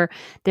share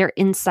their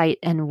insight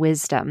and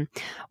wisdom.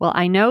 Well,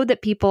 I know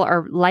that people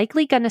are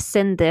likely going to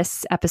send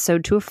this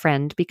episode to a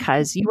friend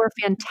because you are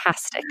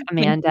fantastic,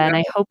 Amanda, and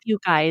I hope you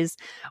guys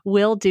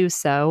will do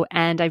so.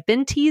 And I've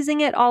been teasing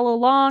it all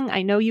along.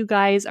 I know you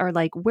guys are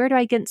like, where do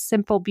I get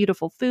simple,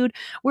 beautiful food?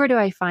 Where do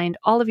I find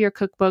all of your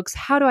cookbooks?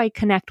 How do I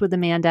connect with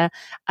Amanda?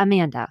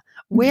 Amanda,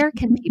 where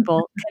can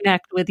people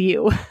connect with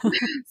you?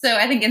 So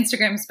I think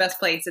Instagram's the best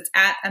place. It's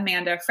at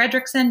Amanda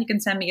Fredrickson. You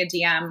can send me a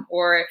DM,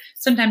 or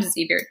sometimes it's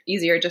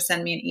easier just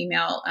send me an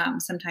email.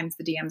 Sometimes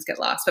the DMs get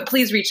lost, but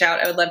please reach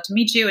out. I would love to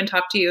meet you and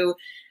talk to you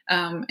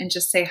and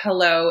just say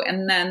hello.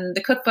 And then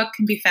the cookbook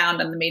can be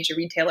found on the major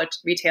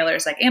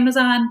retailers like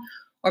Amazon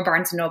or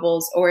Barnes &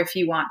 Nobles, or if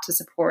you want to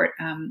support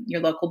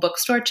your local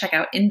bookstore, check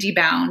out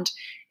IndieBound,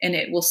 and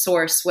it will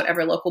source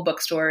whatever local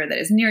bookstore that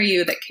is near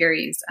you that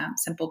carries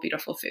simple,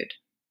 beautiful food.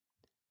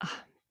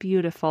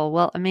 Beautiful.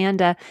 Well,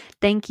 Amanda,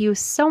 thank you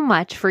so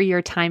much for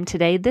your time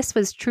today. This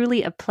was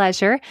truly a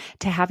pleasure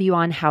to have you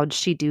on How'd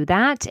She Do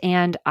That?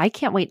 And I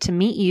can't wait to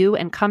meet you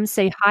and come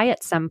say hi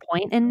at some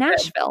point in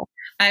Nashville.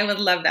 I would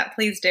love that.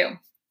 Please do.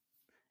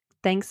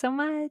 Thanks so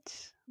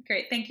much.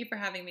 Great. Thank you for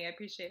having me. I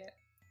appreciate it.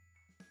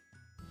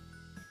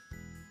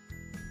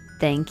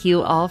 Thank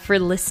you all for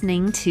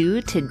listening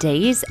to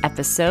today's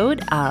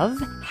episode of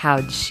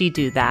How'd She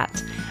Do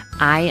That?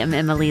 I am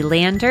Emily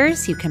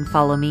Landers. You can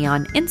follow me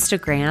on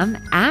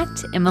Instagram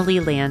at Emily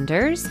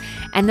Landers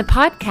and the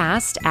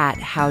podcast at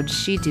How'd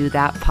She Do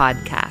That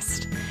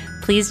Podcast.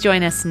 Please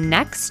join us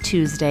next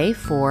Tuesday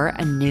for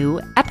a new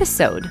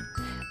episode.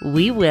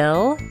 We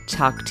will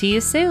talk to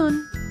you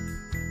soon.